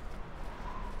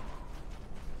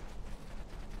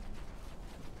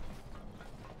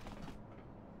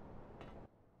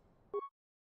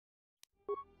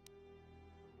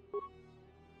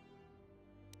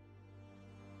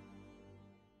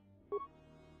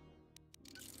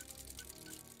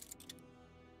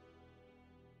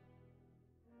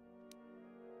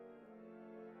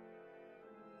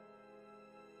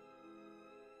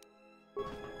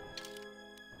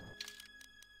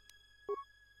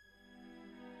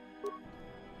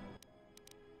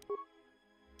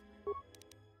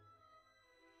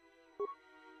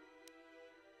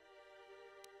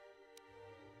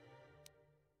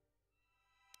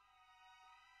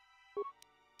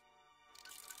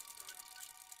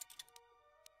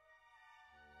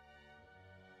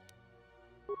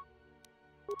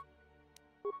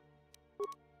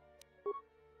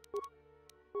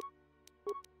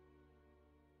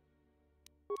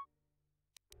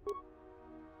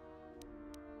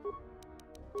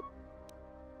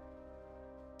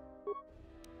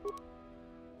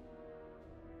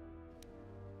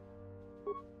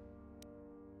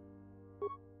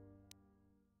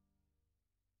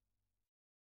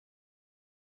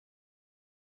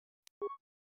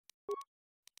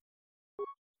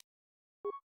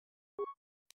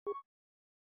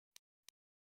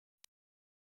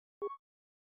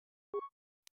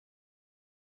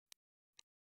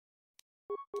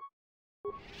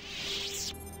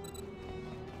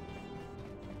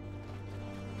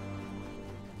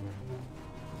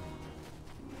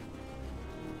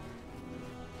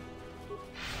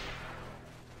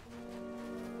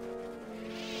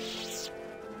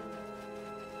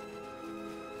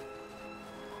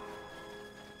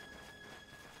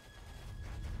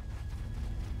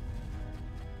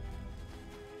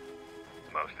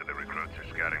 Most of the recruits are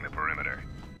scouting the perimeter.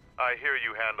 I hear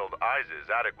you handled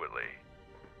ISIS adequately.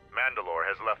 Mandalore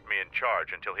has left me in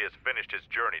charge until he has finished his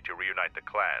journey to reunite the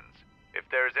clans. If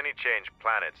there is any change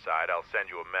planet side, I'll send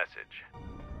you a message.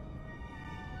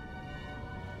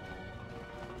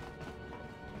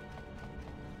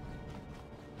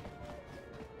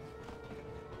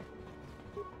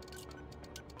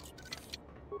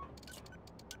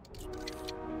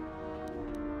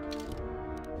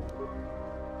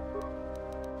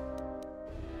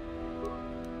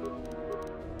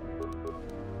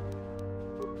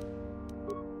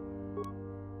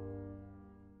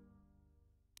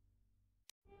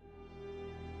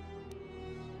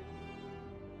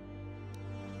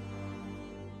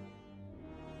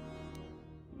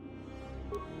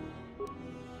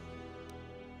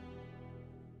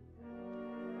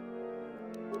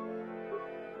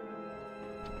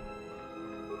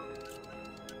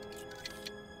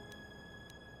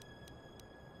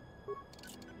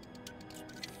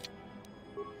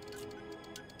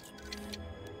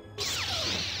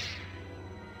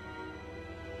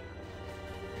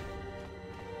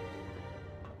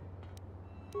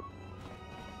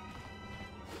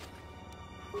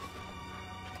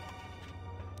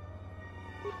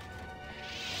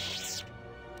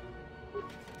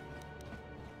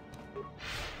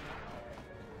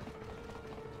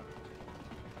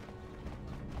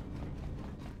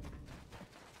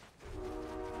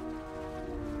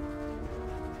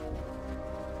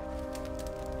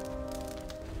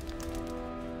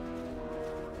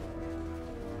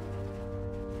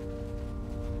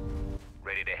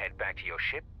 Ready to head back to your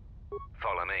ship?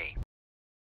 Follow me.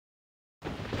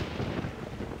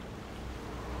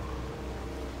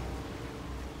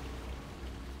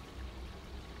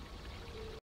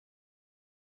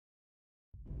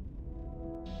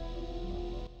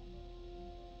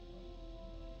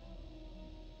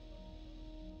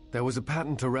 There was a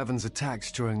pattern to Revan's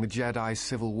attacks during the Jedi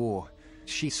Civil War.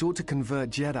 She sought to convert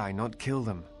Jedi, not kill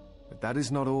them. But that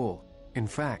is not all. In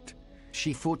fact,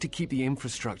 she fought to keep the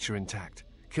infrastructure intact,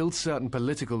 killed certain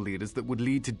political leaders that would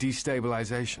lead to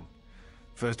destabilization.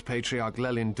 First Patriarch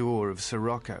Lelin Dur of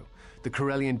Sirocco, the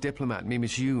Corellian diplomat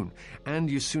Mimis Yun, and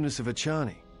Yusunis of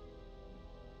Achani.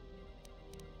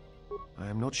 I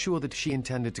am not sure that she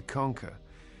intended to conquer.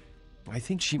 I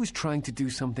think she was trying to do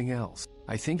something else.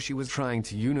 I think she was trying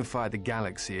to unify the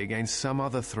galaxy against some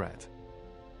other threat.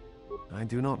 I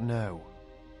do not know.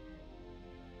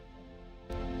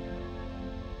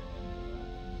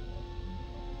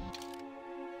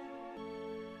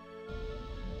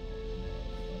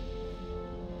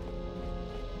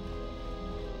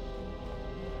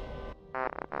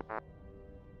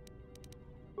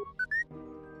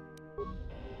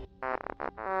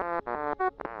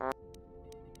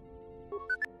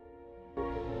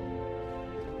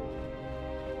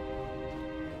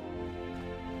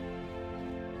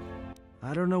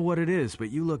 I don't know what it is, but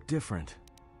you look different.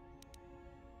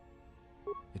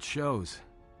 It shows.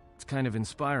 It's kind of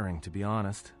inspiring, to be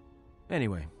honest.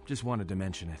 Anyway, just wanted to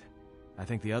mention it. I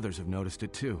think the others have noticed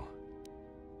it too.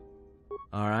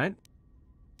 All right?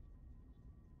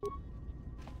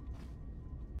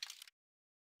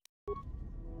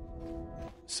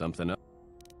 Something up?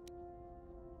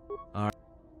 All right.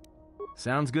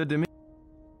 Sounds good to me.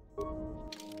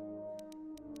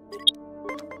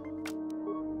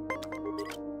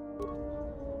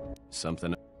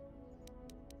 Something.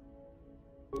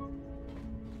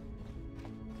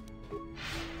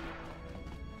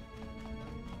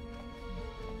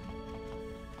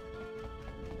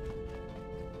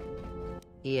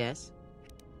 Yes?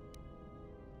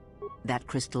 That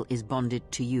crystal is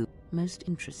bonded to you. Most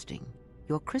interesting.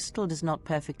 Your crystal does not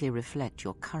perfectly reflect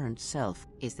your current self.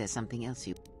 Is there something else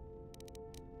you...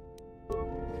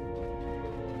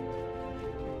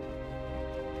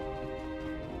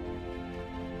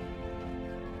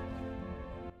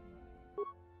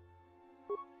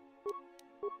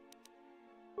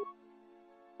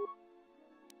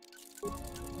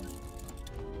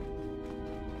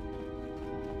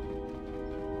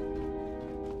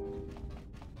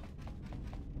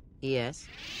 Yes?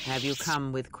 Have you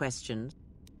come with questions?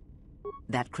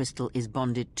 That crystal is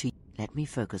bonded to you. Let me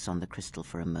focus on the crystal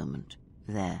for a moment.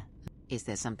 There. Is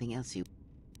there something else you...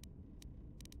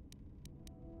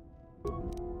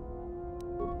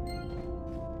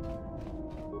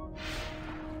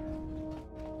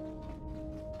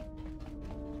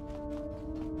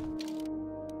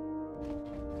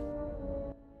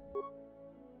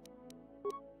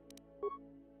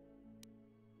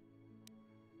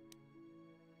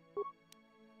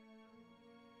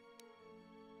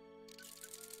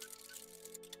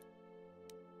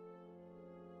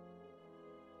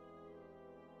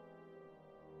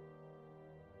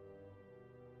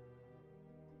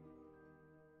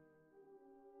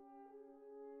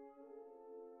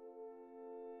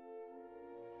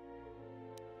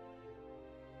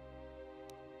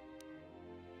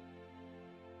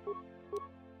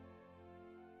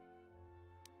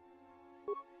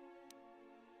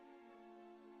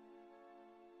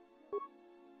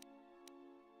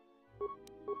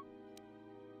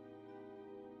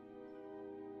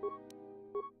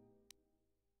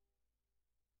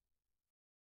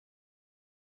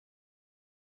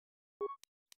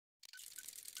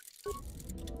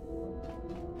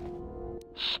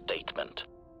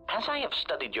 As I have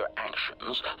studied your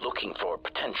actions, looking for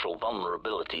potential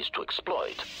vulnerabilities to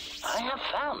exploit, I have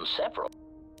found several.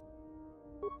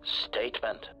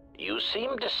 Statement. You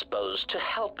seem disposed to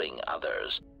helping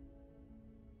others.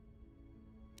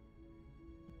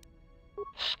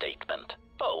 Statement.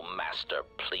 Oh, Master,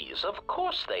 please, of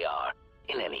course they are.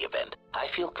 In any event, I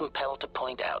feel compelled to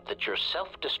point out that your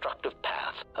self-destructive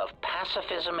path of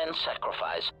pacifism and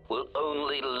sacrifice will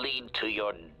only lead to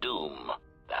your doom.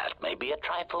 That may be a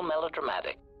trifle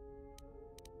melodramatic.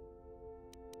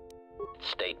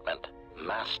 Statement.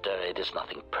 Master, it is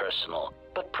nothing personal,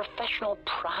 but professional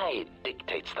pride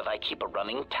dictates that I keep a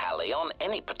running tally on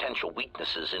any potential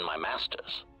weaknesses in my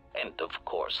masters. And, of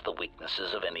course, the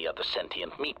weaknesses of any other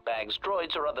sentient meatbags,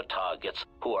 droids, or other targets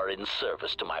who are in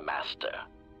service to my master.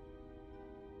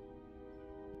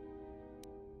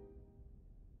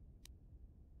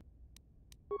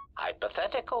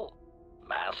 Hypothetical.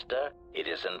 Master, it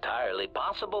is entirely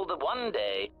possible that one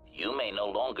day you may no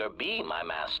longer be my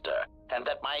master, and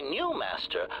that my new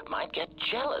master might get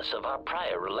jealous of our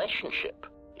prior relationship.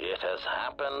 It has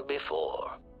happened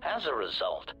before. As a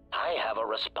result, I have a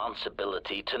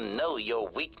responsibility to know your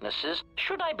weaknesses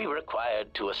should I be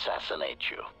required to assassinate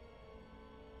you.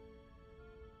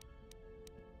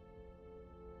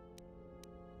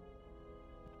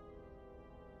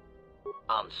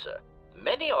 Answer.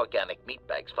 Many organic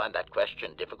meatbags find that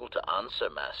question difficult to answer,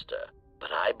 Master, but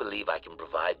I believe I can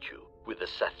provide you with a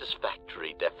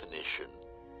satisfactory definition.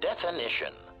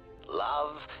 Definition.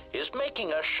 Love is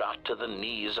making a shot to the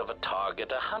knees of a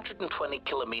target 120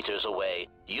 kilometers away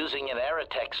using an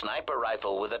Aerotech sniper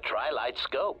rifle with a tri-light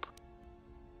scope.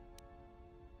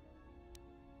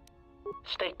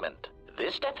 Statement.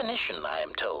 This definition, I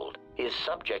am told, is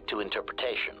subject to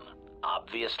interpretation.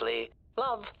 Obviously,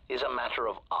 love is a matter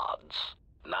of odds.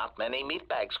 Not many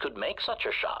meatbags could make such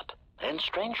a shot, and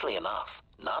strangely enough,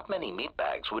 not many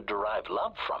meatbags would derive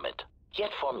love from it.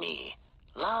 Yet for me,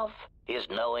 love is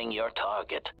knowing your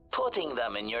target, putting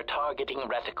them in your targeting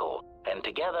reticle, and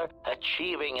together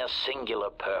achieving a singular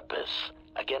purpose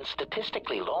against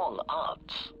statistically long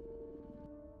odds.